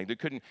themselves from things. They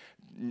couldn't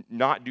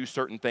not do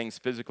certain things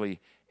physically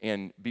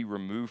and be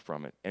removed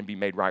from it and be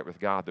made right with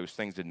God. Those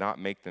things did not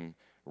make them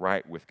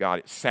right with God.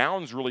 It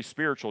sounds really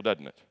spiritual,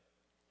 doesn't it?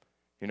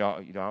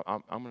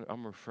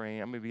 I'm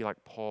refrain. I'm going to be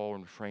like Paul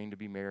and refrain to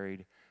be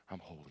married. I'm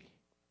holy.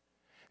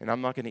 And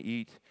I'm not going to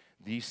eat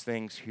these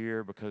things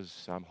here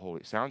because I'm holy.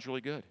 It sounds really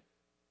good.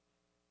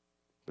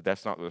 But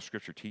that's not what the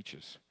Scripture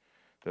teaches.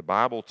 The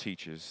Bible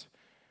teaches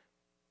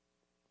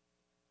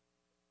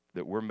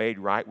that we're made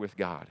right with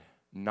God,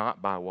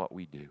 not by what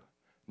we do,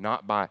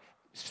 not by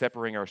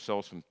separating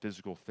ourselves from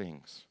physical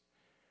things.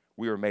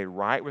 We are made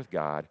right with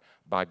God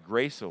by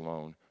grace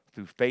alone,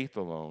 through faith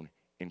alone,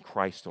 in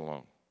Christ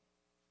alone.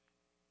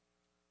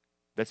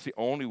 That's the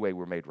only way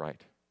we're made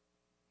right,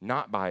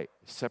 not by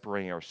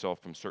separating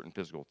ourselves from certain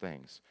physical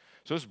things.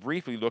 So let's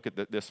briefly look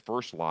at this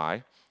first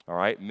lie, all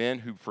right, men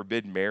who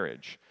forbid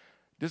marriage.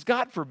 Does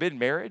God forbid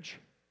marriage?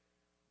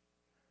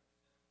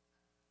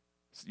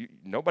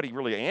 Nobody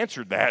really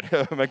answered that.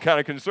 I'm kind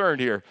of concerned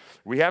here.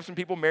 We have some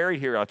people married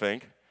here, I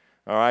think.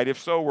 All right, if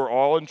so, we're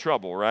all in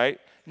trouble, right?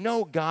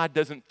 No, God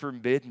doesn't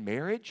forbid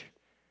marriage.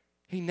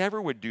 He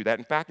never would do that.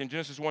 In fact, in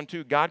Genesis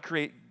 1:2, God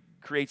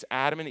creates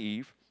Adam and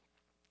Eve.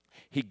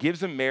 He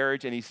gives them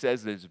marriage, and he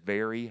says that it's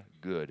very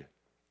good.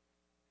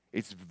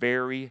 It's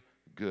very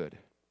good.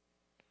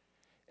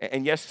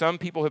 And yes, some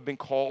people have been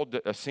called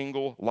a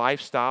single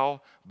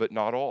lifestyle, but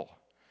not all.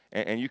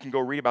 And you can go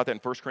read about that in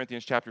 1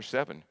 Corinthians chapter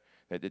 7.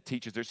 That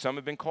teaches that some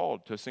have been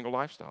called to a single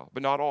lifestyle,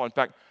 but not all. In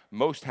fact,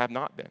 most have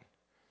not been.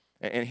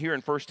 And here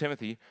in 1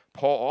 Timothy,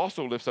 Paul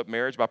also lifts up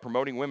marriage by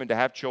promoting women to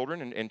have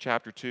children in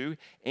chapter 2,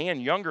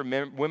 and younger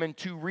women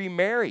to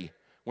remarry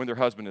when their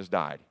husband has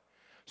died.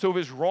 So if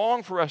it's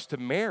wrong for us to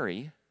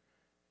marry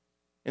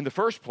in the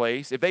first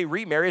place, if they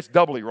remarry, it's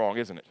doubly wrong,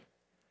 isn't it?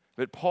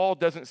 But Paul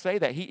doesn't say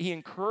that. He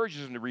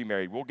encourages them to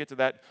remarry. We'll get to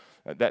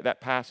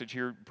that passage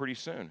here pretty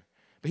soon.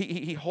 But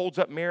he holds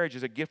up marriage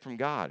as a gift from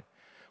God.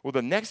 Well,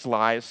 the next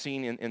lie is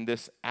seen in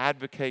this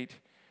advocate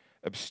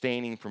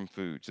abstaining from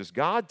foods. Does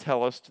God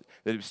tell us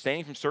that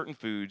abstaining from certain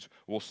foods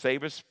will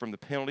save us from the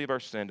penalty of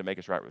our sin to make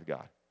us right with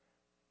God?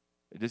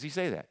 Does he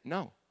say that?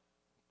 No.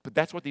 But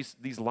that's what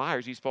these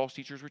liars, these false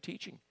teachers were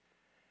teaching.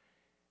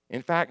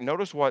 In fact,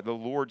 notice what the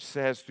Lord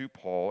says through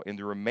Paul in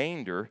the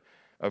remainder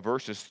of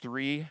verses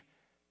 3,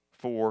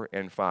 4,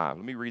 and 5.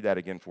 Let me read that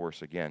again for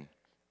us again.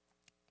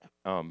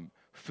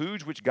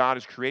 Foods which God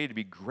has created to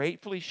be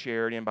gratefully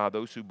shared in by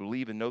those who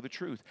believe and know the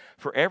truth.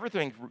 For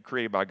everything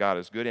created by God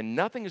is good, and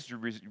nothing is to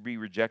be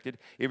rejected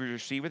if it is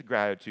received with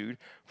gratitude,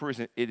 for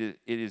it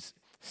is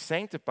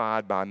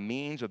sanctified by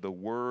means of the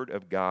word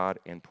of God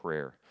and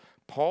prayer.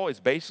 Paul is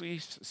basically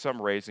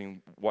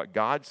summarizing what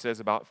God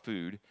says about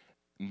food,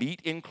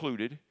 meat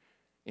included,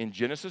 in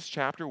Genesis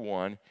chapter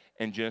 1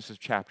 and Genesis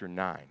chapter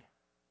 9.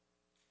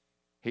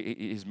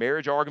 His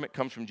marriage argument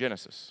comes from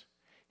Genesis.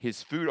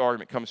 His food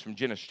argument comes from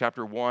Genesis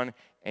chapter 1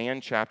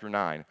 and chapter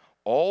 9.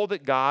 All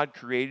that God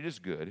created is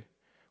good,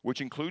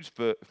 which includes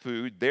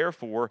food.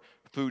 Therefore,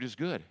 food is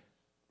good.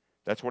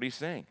 That's what he's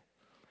saying.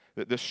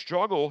 The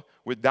struggle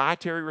with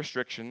dietary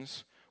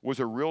restrictions was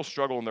a real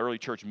struggle in the early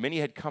church. Many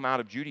had come out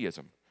of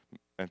Judaism.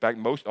 In fact,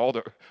 most of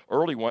the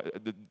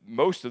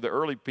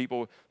early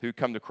people who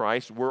come to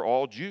Christ were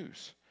all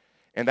Jews.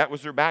 And that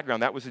was their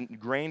background. That was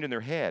ingrained in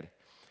their head.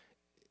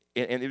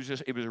 And it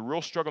was a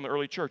real struggle in the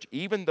early church,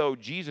 even though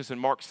Jesus in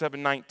Mark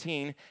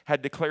 7:19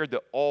 had declared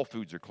that all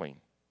foods are clean.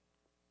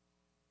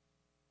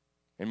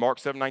 In Mark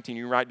 7:19,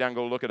 you can write down,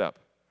 go look it up.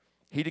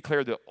 He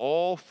declared that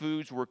all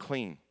foods were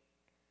clean.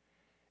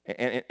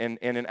 And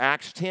in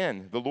Acts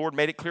 10, the Lord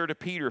made it clear to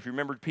Peter, if you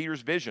remember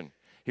Peter's vision,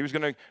 he was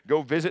going to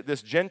go visit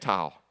this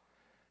Gentile.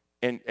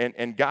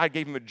 And God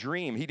gave him a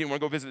dream. He didn't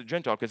want to go visit the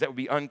Gentile because that would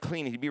be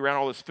unclean. He'd be around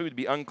all this food, it'd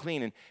be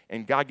unclean.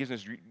 And God gives him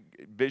this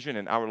vision,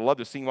 and I would love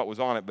to see what was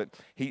on it. But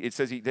it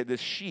says he did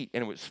this sheet,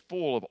 and it was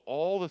full of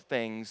all the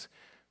things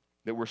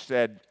that were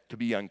said to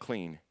be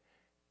unclean.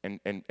 And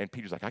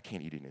Peter's like, I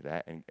can't eat any of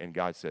that. And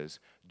God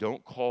says,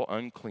 don't call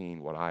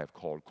unclean what I have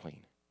called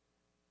clean.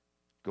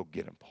 Go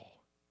get him, Paul.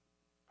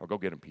 Or go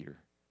get him, Peter.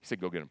 He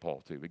said, go get him,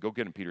 Paul, too. But go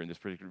get him, Peter, in this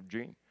particular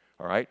dream.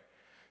 All right?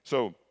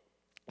 So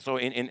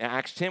in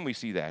Acts 10, we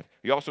see that.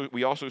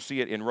 We also see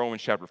it in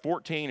Romans chapter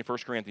 14 and 1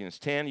 Corinthians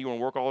 10. You want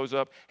to work all those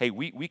up? Hey,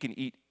 we can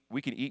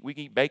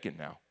eat bacon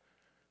now.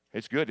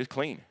 It's good. It's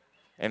clean.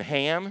 And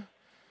ham,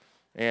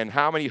 and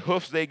how many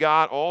hoofs they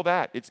got, all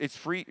that. It's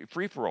free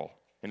for all,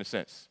 in a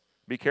sense.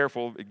 Be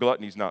careful.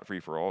 Gluttony's not free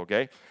for all,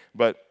 okay?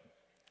 But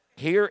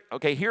here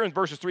in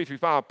verses 3 through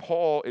 5,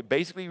 Paul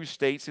basically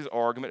restates his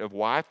argument of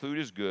why food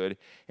is good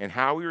and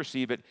how we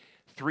receive it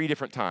 3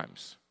 different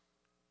times.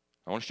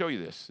 I want to show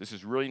you this. This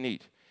is really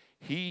neat.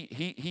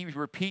 He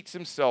repeats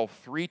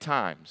himself 3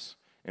 times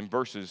in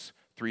verses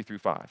 3 through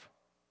 5,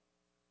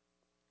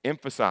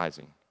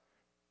 emphasizing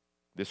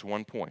this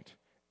one point.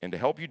 And to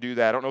help you do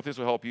that, I don't know if this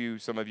will help you.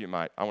 Some of you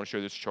might. I want to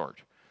show this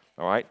chart.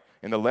 All right?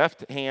 In the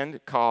left-hand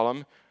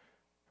column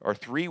are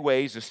 3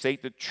 ways to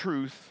state the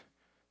truth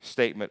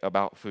statement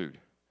about food.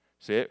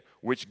 See it?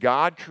 Which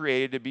God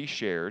created to be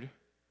shared.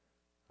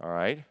 All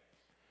right?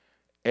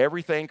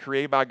 Everything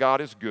created by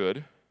God is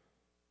good.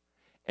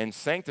 And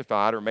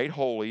sanctified or made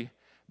holy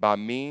by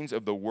means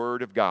of the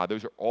word of God.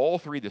 Those are all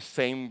 3 the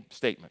same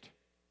statement.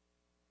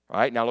 All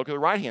right? Now look at the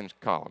right-hand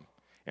column.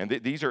 And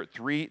these are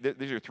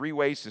 3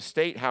 ways to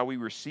state how we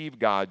receive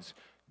God's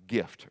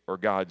gift, or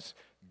God's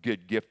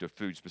good gift of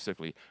food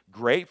specifically.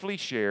 Gratefully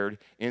shared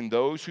in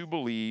those who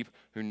believe,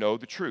 who know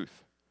the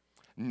truth.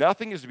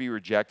 Nothing is to be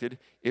rejected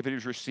if it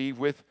is received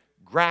with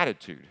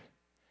gratitude.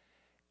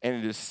 And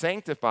it is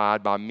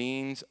sanctified by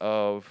means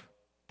of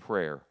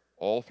prayer.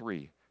 All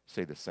 3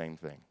 say the same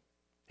thing.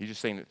 He's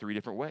just saying it 3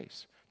 different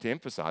ways to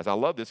emphasize. I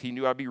love this. He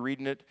knew I'd be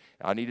reading it.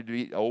 I needed to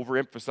be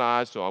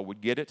overemphasized so I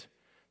would get it.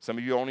 Some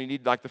of you only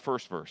need like the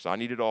first verse. I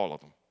needed all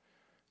of them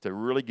to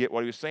really get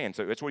what he was saying.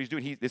 So that's what he's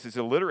doing. This is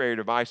a literary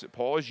device that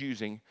Paul is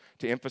using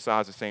to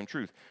emphasize the same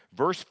truth.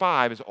 Verse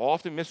 5 is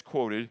often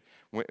misquoted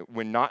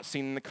when not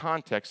seen in the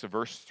context of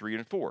verses 3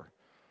 and 4.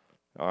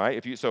 All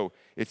right? So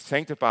it's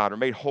sanctified or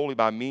made holy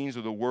by means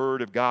of the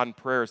word of God and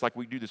prayer. It's like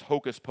we do this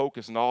hocus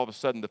pocus and all of a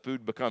sudden the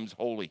food becomes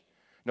holy.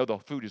 No, the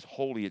food is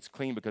holy. It's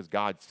clean because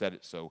God said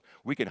it so.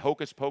 We can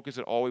hocus pocus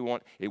it all we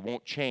want. It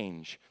won't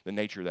change the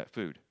nature of that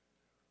food.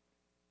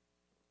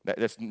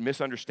 That's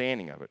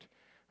misunderstanding of it.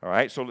 All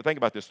right, so think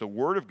about this. The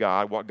Word of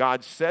God, what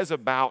God says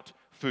about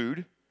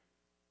food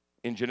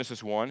in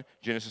Genesis 1,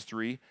 Genesis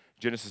 3,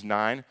 Genesis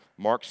 9,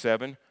 Mark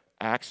 7,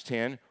 Acts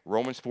 10,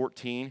 Romans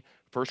 14,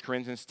 1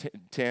 Corinthians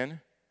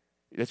 10.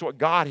 That's what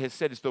God has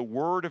said. It's the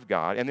Word of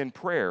God. And then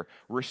prayer,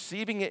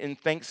 receiving it in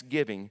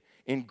thanksgiving,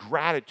 in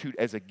gratitude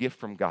as a gift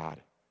from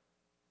God.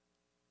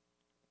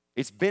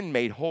 It's been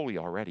made holy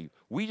already.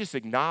 We just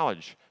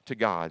acknowledge to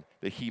God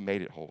that He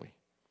made it holy.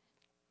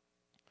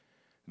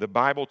 The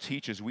Bible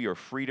teaches we are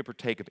free to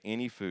partake of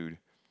any food.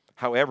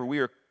 However, we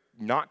are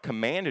not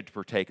commanded to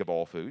partake of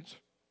all foods.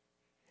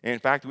 And in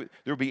fact, there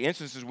will be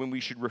instances when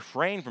we should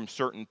refrain from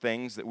certain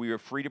things that we are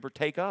free to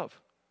partake of.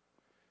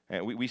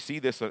 And we see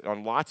this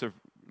on lots of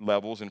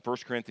levels in 1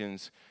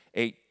 Corinthians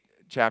 8,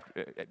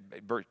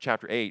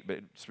 chapter 8, but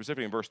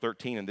specifically in verse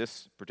 13 in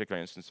this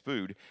particular instance,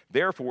 food.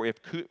 Therefore, if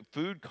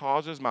food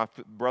causes my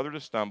brother to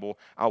stumble,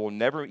 I will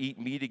never eat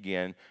meat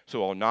again,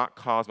 so I will not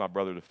cause my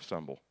brother to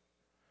stumble.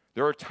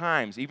 There are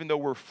times, even though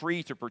we're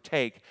free to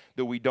partake,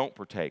 that we don't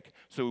partake,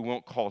 so we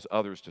won't cause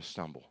others to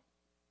stumble.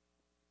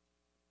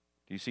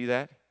 Do you see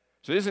that?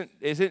 So it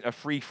isn't a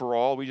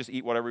free-for-all. We just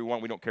eat whatever we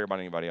want. We don't care about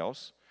anybody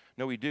else.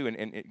 No, we do.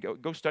 And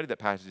go study that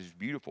passage. It's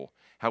beautiful.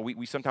 How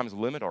we sometimes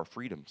limit our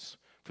freedoms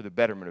for the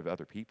betterment of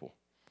other people.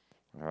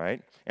 All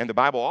right? And the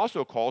Bible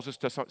also calls us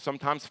to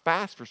sometimes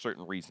fast for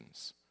certain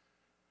reasons.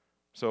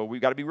 So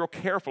we've got to be real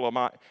careful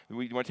about,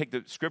 we want to take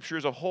the Scripture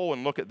as a whole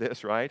and look at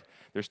this, right?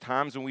 There's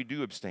times when we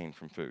do abstain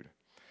from food.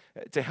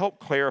 To help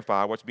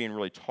clarify what's being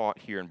really taught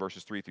here in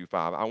verses 3 through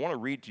 5, I want to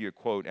read to you a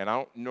quote, and I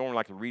don't normally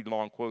like to read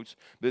long quotes,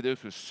 but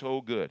this was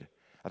so good.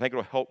 I think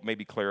it'll help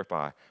maybe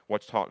clarify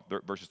what's taught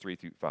verses 3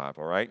 through 5,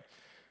 all right? It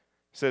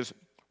says,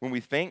 when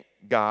we thank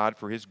God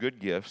for His good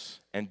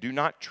gifts and do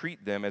not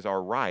treat them as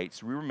our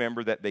rights, we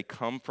remember that they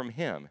come from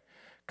Him.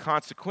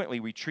 Consequently,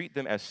 we treat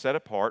them as set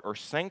apart or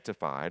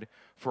sanctified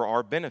for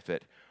our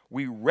benefit.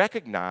 We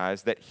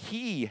recognize that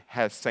He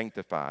has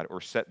sanctified or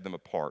set them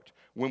apart.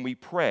 When we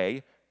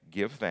pray,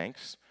 give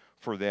thanks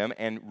for them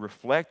and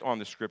reflect on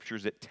the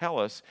Scriptures that tell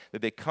us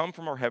that they come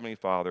from our Heavenly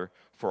Father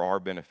for our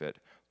benefit.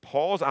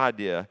 Paul's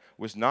idea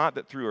was not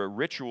that through a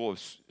ritual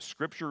of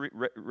scripture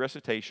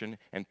recitation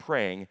and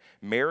praying,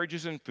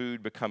 marriages and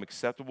food become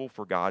acceptable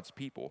for God's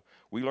people.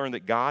 We learn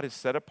that God has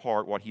set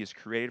apart what he has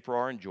created for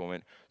our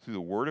enjoyment through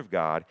the Word of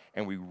God,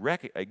 and we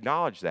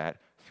acknowledge that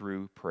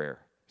through prayer.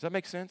 Does that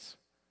make sense?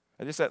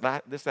 Just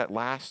that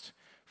last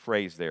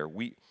phrase there.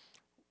 We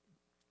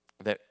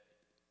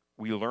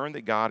learn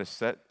that God has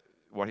set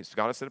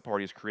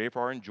apart, he has created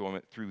for our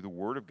enjoyment through the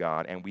Word of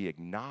God, and we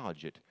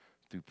acknowledge it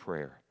through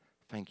prayer.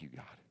 Thank you,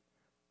 God.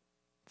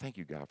 Thank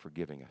you, God, for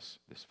giving us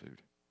this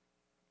food.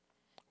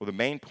 Well, the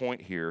main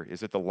point here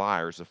is that the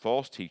liars, the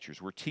false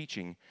teachers, were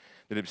teaching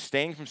that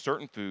abstaining from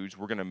certain foods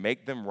were going to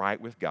make them right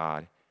with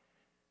God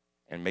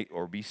and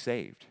be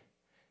saved.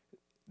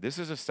 This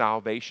is a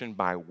salvation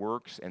by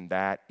works, and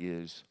that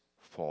is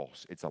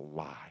false. It's a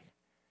lie.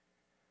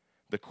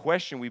 The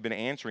question we've been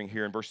answering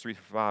here in verse 3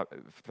 through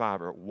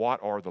 5 are,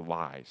 what are the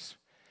lies?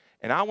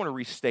 And I want to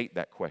restate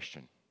that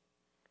question.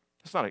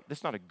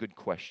 That's not a good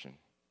question.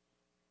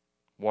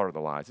 What are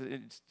the lies?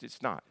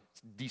 It's not.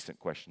 It's a decent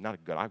question, not a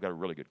good. I've got a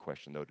really good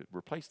question, though, to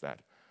replace that.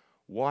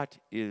 What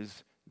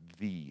is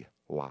the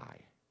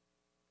lie?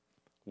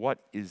 What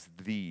is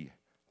the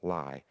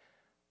lie?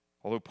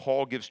 Although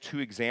Paul gives 2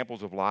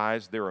 examples of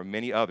lies, there are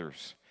many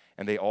others,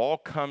 and they all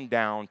come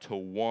down to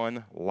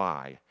one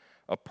lie.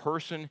 A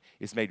person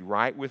is made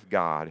right with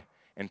God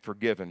and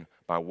forgiven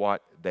by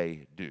what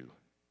they do.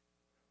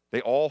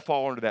 They all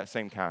fall into that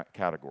same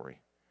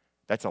category.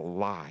 That's a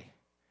lie.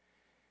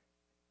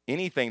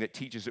 Anything that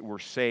teaches that we're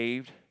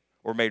saved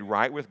or made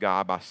right with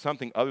God by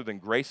something other than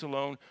grace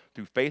alone,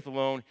 through faith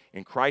alone,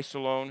 in Christ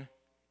alone,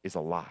 is a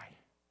lie.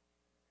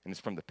 And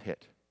it's from the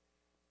pit.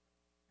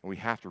 And we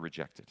have to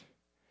reject it.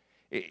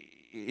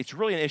 It's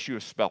really an issue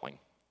of spelling.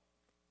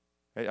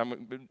 We're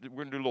going to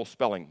do a little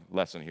spelling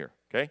lesson here,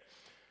 okay?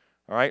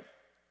 All right?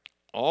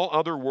 All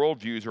other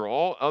worldviews or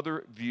all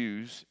other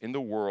views in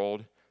the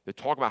world that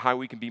talk about how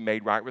we can be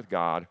made right with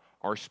God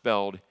are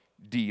spelled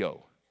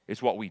D-O.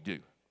 It's what we do.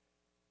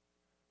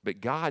 But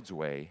God's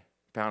way,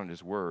 found in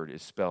his word,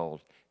 is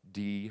spelled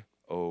D-O-N-E.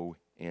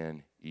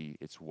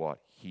 It's what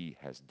he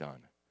has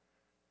done.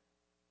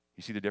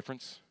 You see the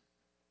difference?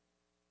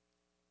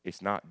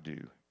 It's not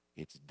do,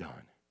 it's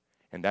done.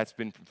 And that's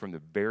been from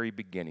the very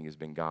beginning has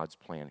been God's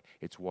plan.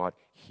 It's what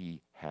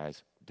he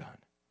has done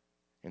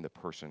in the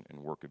person and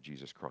work of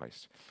Jesus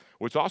Christ.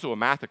 Well, it's also a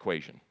math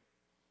equation.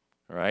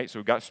 All right, so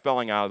we've got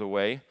spelling out of the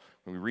way.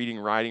 When we're reading,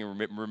 writing,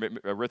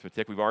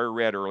 arithmetic, we've already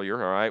read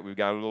earlier, all right? We've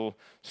got a little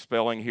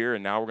spelling here,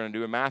 and now we're going to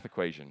do a math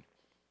equation.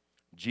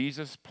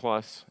 Jesus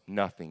plus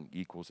nothing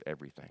equals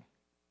everything.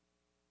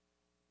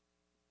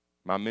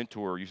 My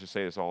mentor used to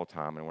say this all the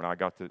time, and when I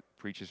got to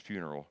preach his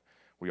funeral,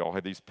 we all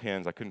had these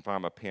pens. I couldn't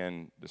find my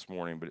pen this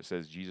morning, but it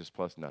says Jesus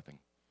plus nothing.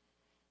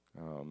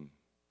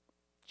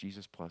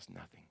 Jesus plus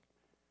nothing.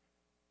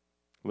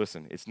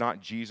 Listen, it's not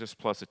Jesus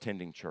plus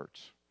attending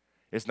church.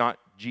 It's not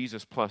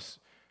Jesus plus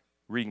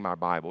reading my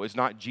Bible. It's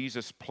not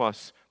Jesus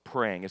plus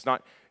praying. It's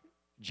not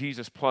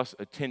Jesus plus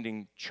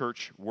attending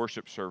church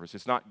worship service.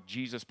 It's not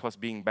Jesus plus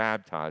being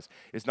baptized.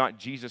 It's not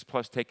Jesus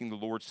plus taking the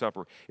Lord's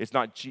Supper. It's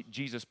not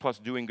Jesus plus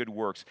doing good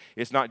works.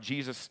 It's not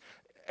Jesus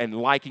and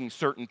liking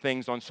certain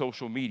things on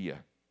social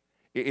media.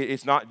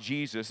 It's not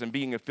Jesus and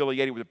being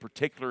affiliated with a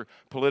particular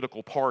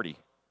political party.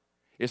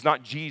 It's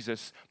not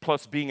Jesus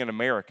plus being an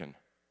American.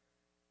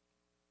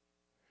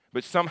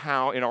 But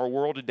somehow in our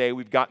world today,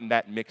 we've gotten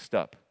that mixed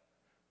up,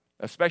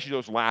 especially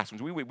those last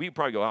ones. We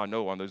probably go, oh,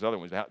 no, on those other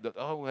ones.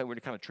 Oh, we're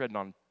kind of treading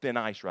on thin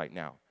ice right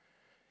now.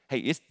 Hey,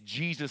 it's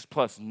Jesus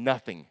plus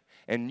nothing.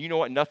 And you know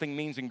what nothing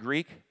means in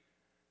Greek?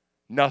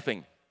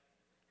 Nothing.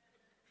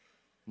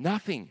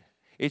 Nothing.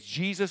 It's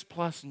Jesus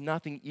plus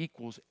nothing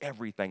equals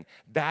everything.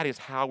 That is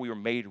how we are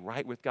made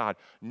right with God.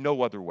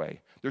 No other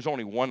way. There's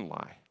only one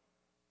lie.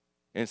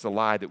 And it's the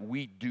lie that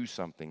we do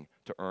something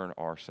to earn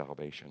our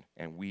salvation.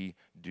 And we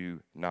do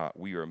not.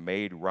 We are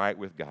made right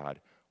with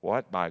God.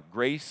 What? By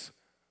grace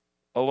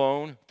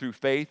alone, through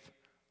faith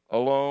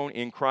alone,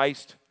 in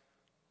Christ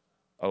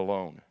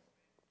alone.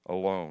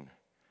 Alone.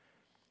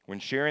 When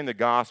sharing the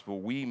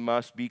gospel, we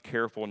must be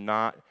careful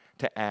not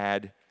to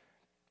add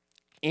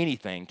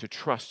anything to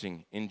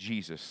trusting in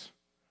Jesus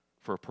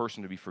for a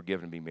person to be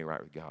forgiven and be made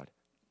right with God.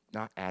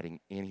 Not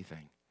adding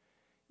anything.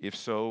 If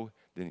so,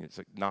 then it's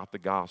not the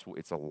gospel,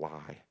 it's a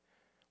lie.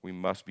 We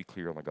must be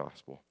clear on the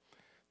gospel.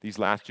 These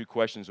last 2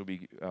 questions will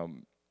be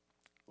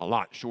a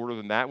lot shorter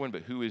than that one,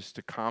 but who is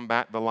to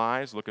combat the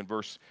lies? Look in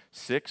verse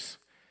 6.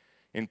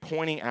 In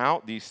pointing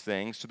out these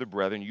things to the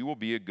brethren, you will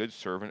be a good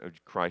servant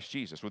of Christ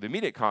Jesus. Well, the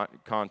immediate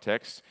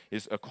context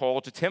is a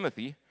call to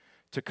Timothy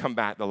to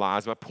combat the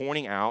lies by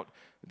pointing out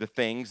the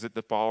things that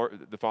the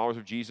followers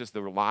of Jesus,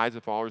 the lies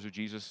the followers of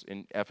Jesus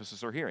in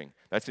Ephesus are hearing.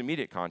 That's the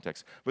immediate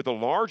context. But the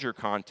larger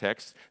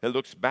context that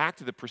looks back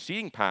to the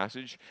preceding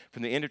passage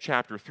from the end of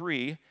chapter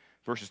 3,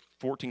 verses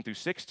 14 through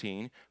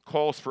 16,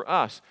 calls for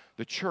us,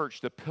 the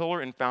church, the pillar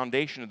and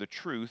foundation of the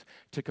truth,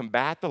 to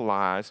combat the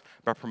lies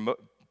by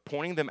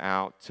pointing them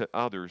out to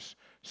others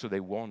so they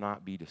will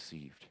not be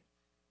deceived.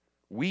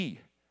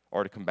 We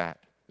are to combat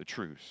the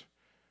truths.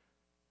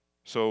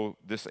 So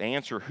this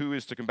answer, who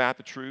is to combat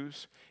the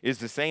truths, is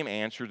the same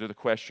answer to the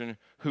question,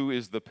 who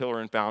is the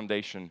pillar and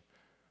foundation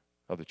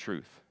of the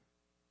truth?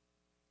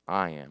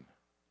 I am.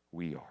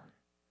 We are.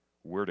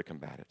 We're to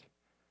combat it.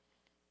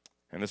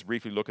 And let's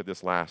briefly look at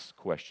this last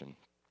question.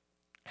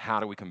 How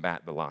do we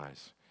combat the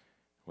lies?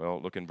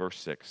 Well, look in verse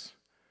 6.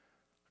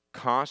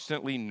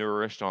 Constantly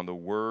nourished on the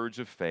words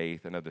of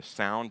faith and of the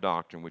sound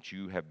doctrine which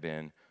you have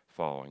been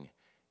following.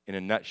 In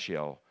a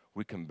nutshell,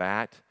 we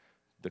combat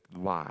the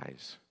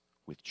lies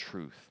with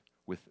truth,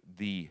 with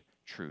the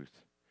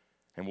truth.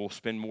 And we'll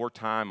spend more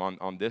time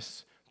on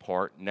this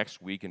part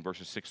next week in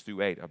verses 6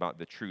 through 8 about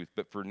the truth.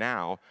 But for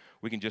now,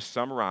 we can just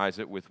summarize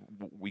it with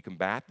we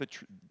combat the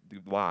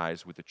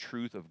lies with the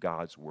truth of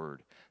God's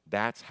word.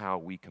 That's how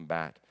we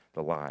combat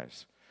the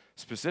lies.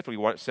 Specifically,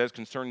 what it says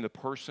concerning the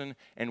person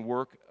and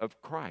work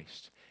of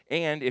Christ.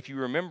 And if you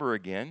remember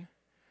again,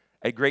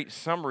 a great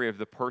summary of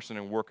the person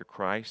and work of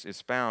Christ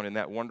is found in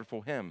that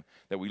wonderful hymn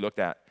that we looked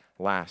at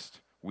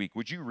last week.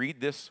 Would you read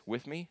this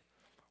with me?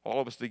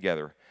 All of us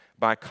together.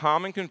 By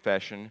common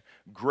confession,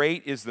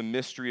 great is the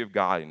mystery of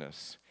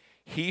godliness.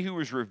 He who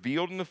was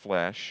revealed in the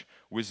flesh,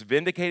 was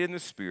vindicated in the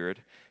spirit,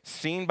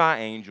 seen by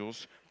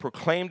angels,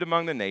 proclaimed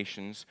among the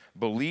nations,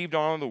 believed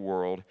on in the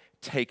world,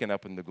 taken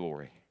up in the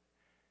glory.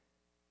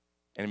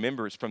 And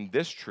remember, it's from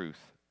this truth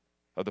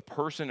of the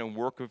person and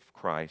work of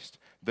Christ,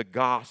 the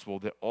gospel,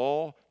 that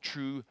all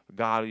true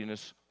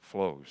godliness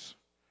flows.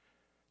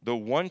 The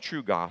one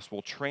true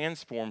gospel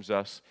transforms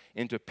us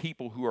into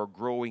people who are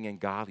growing in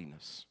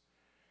godliness.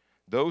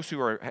 Those who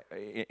are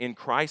in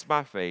Christ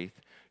by faith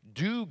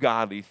do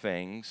godly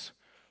things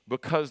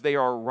because they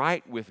are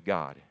right with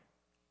God,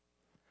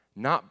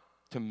 not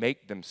to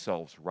make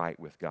themselves right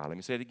with God. Let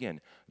me say it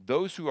again.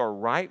 Those who are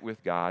right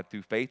with God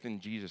through faith in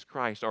Jesus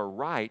Christ are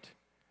right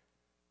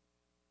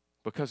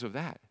because of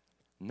that,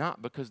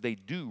 not because they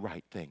do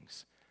right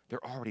things.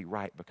 They're already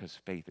right because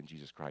faith in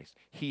Jesus Christ.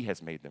 He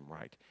has made them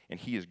right, and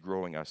He is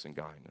growing us in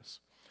godliness.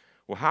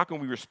 Well, how can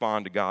we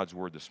respond to God's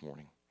word this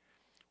morning?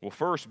 Well,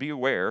 first, be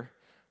aware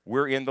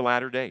we're in the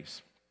latter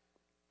days.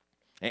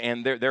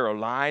 And there are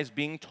lies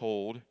being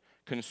told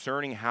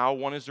concerning how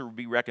one is to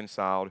be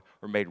reconciled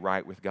or made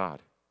right with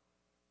God.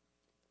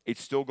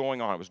 It's still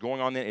going on. It was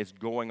going on then. It's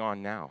going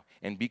on now.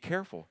 And be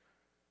careful.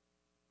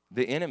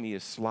 The enemy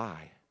is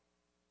sly.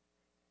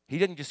 He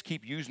doesn't just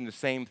keep using the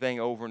same thing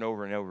over and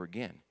over and over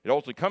again. It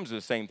ultimately comes to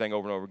the same thing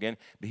over and over again,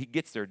 but he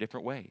gets there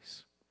different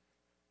ways.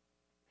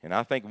 And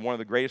I think one of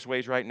the greatest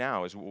ways right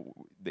now is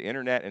the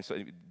internet, and so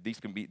these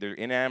can be, they're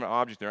inanimate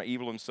objects, they're not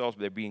evil themselves,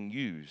 but they're being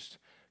used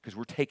because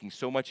we're taking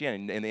so much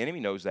in, and the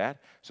enemy knows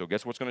that. So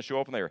guess what's going to show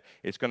up in there?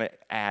 It's going to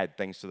add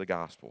things to the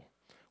gospel.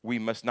 We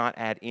must not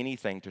add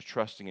anything to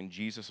trusting in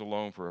Jesus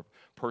alone for a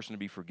person to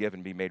be forgiven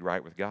and be made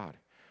right with God.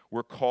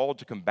 We're called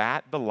to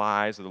combat the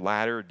lies of the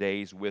latter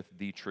days with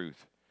the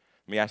truth.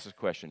 Let me ask this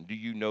question. Do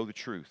you know the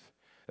truth,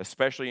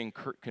 especially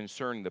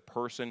concerning the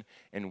person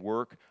and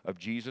work of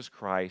Jesus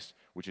Christ,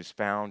 which is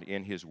found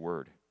in His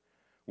Word?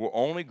 We'll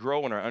only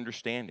grow in our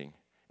understanding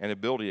and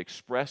ability to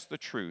express the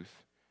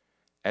truth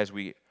as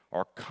we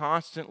are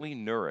constantly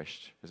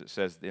nourished, as it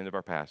says at the end of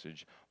our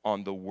passage,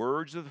 on the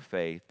words of the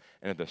faith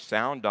and of the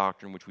sound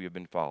doctrine which we have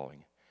been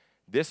following.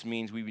 This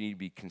means we need to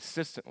be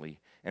consistently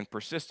and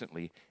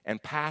persistently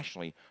and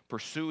passionately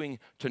pursuing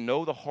to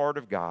know the heart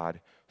of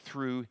God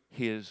through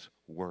His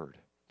Word,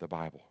 the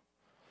Bible.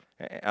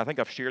 I think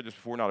I've shared this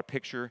before, not a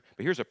picture,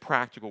 but here's a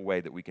practical way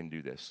that we can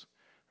do this.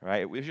 All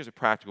right, here's a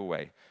practical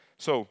way.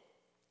 So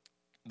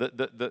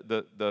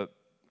the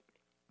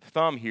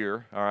thumb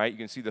here, all right, you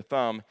can see the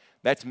thumb,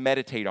 that's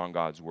meditate on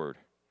God's Word,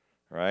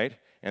 all right?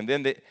 And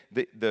then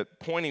the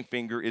pointing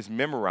finger is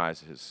memorize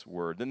His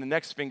Word. Then the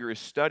next finger is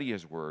study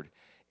His Word.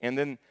 And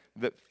then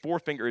the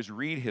fourth finger is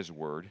read His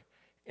Word.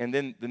 And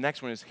then the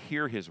next one is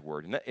hear His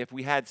Word. And if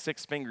we had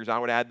 6 fingers, I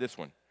would add this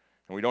one.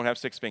 And we don't have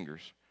 6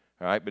 fingers,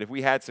 all right? But if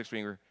we had 6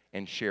 fingers,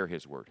 and share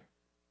His Word.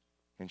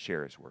 And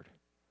share His Word.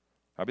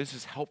 This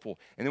is helpful.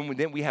 And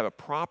then we have a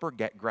proper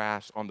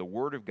grasp on the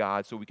Word of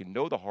God so we can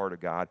know the heart of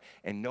God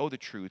and know the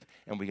truth,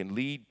 and we can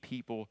lead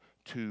people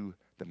to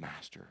the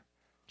Master,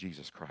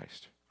 Jesus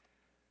Christ.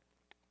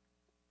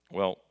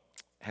 Well,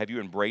 have you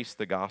embraced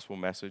the gospel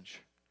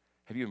message?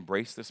 Have you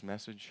embraced this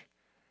message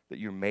that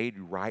you're made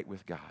right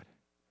with God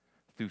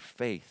through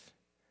faith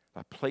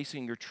by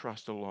placing your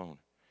trust alone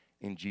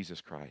in Jesus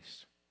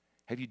Christ?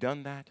 Have you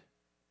done that?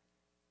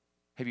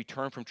 Have you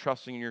turned from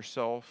trusting in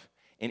yourself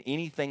and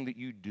anything that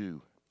you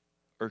do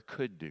or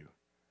could do?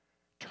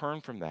 Turn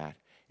from that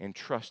and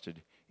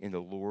trusted in the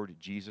Lord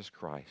Jesus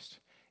Christ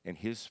and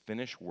His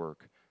finished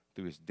work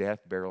through His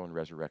death, burial, and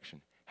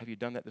resurrection. Have you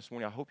done that this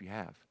morning? I hope you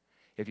have.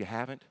 If you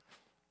haven't,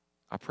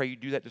 I pray you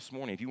do that this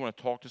morning. If you want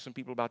to talk to some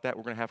people about that,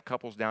 we're going to have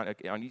couples down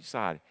on each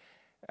side.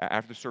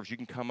 After the service, you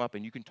can come up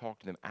and you can talk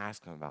to them,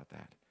 ask them about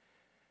that.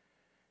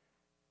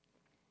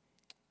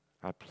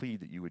 I plead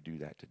that you would do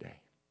that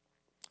today.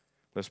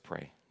 Let's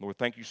pray. Lord,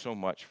 thank you so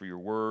much for your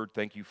word.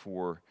 Thank you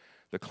for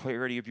the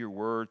clarity of your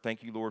word.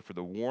 Thank you, Lord, for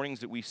the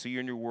warnings that we see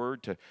in your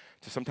word to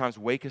sometimes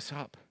wake us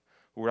up.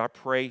 Lord, I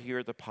pray here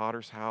at the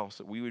Potter's House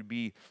that we would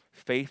be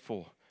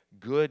faithful,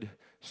 good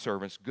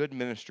servants, good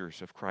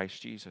ministers of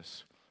Christ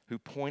Jesus, who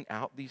point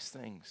out these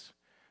things,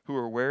 who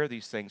are aware of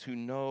these things, who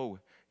know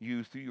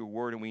you through your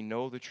word, and we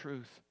know the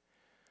truth,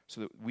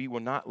 so that we will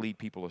not lead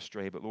people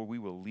astray, but Lord, we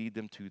will lead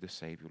them to the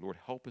Savior. Lord,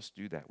 help us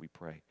do that, we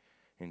pray.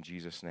 In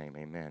Jesus' name,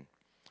 amen.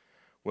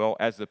 Well,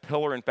 as the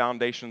pillar and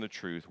foundation of the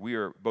truth, we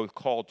are both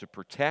called to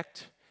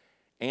protect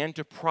and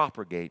to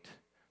propagate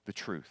the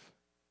truth,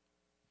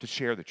 to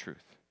share the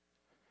truth.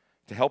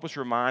 To help us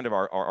remind of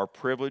our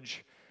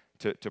privilege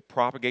to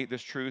propagate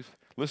this truth,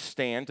 let's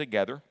stand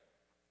together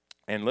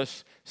and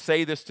let's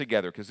say this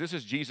together, because this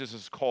is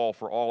Jesus' call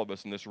for all of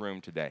us in this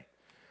room today.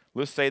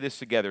 Let's say this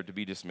together to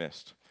be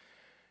dismissed.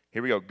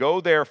 Here we go.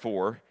 Go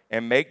therefore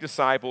and make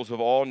disciples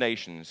of all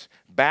nations,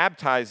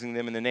 baptizing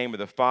them in the name of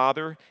the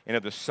Father and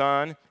of the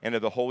Son and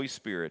of the Holy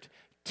Spirit,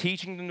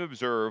 teaching them to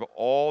observe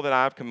all that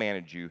I have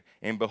commanded you.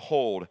 And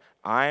behold,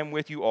 I am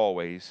with you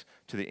always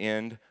to the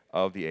end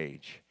of the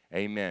age.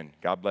 Amen.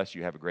 God bless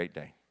you. Have a great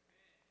day.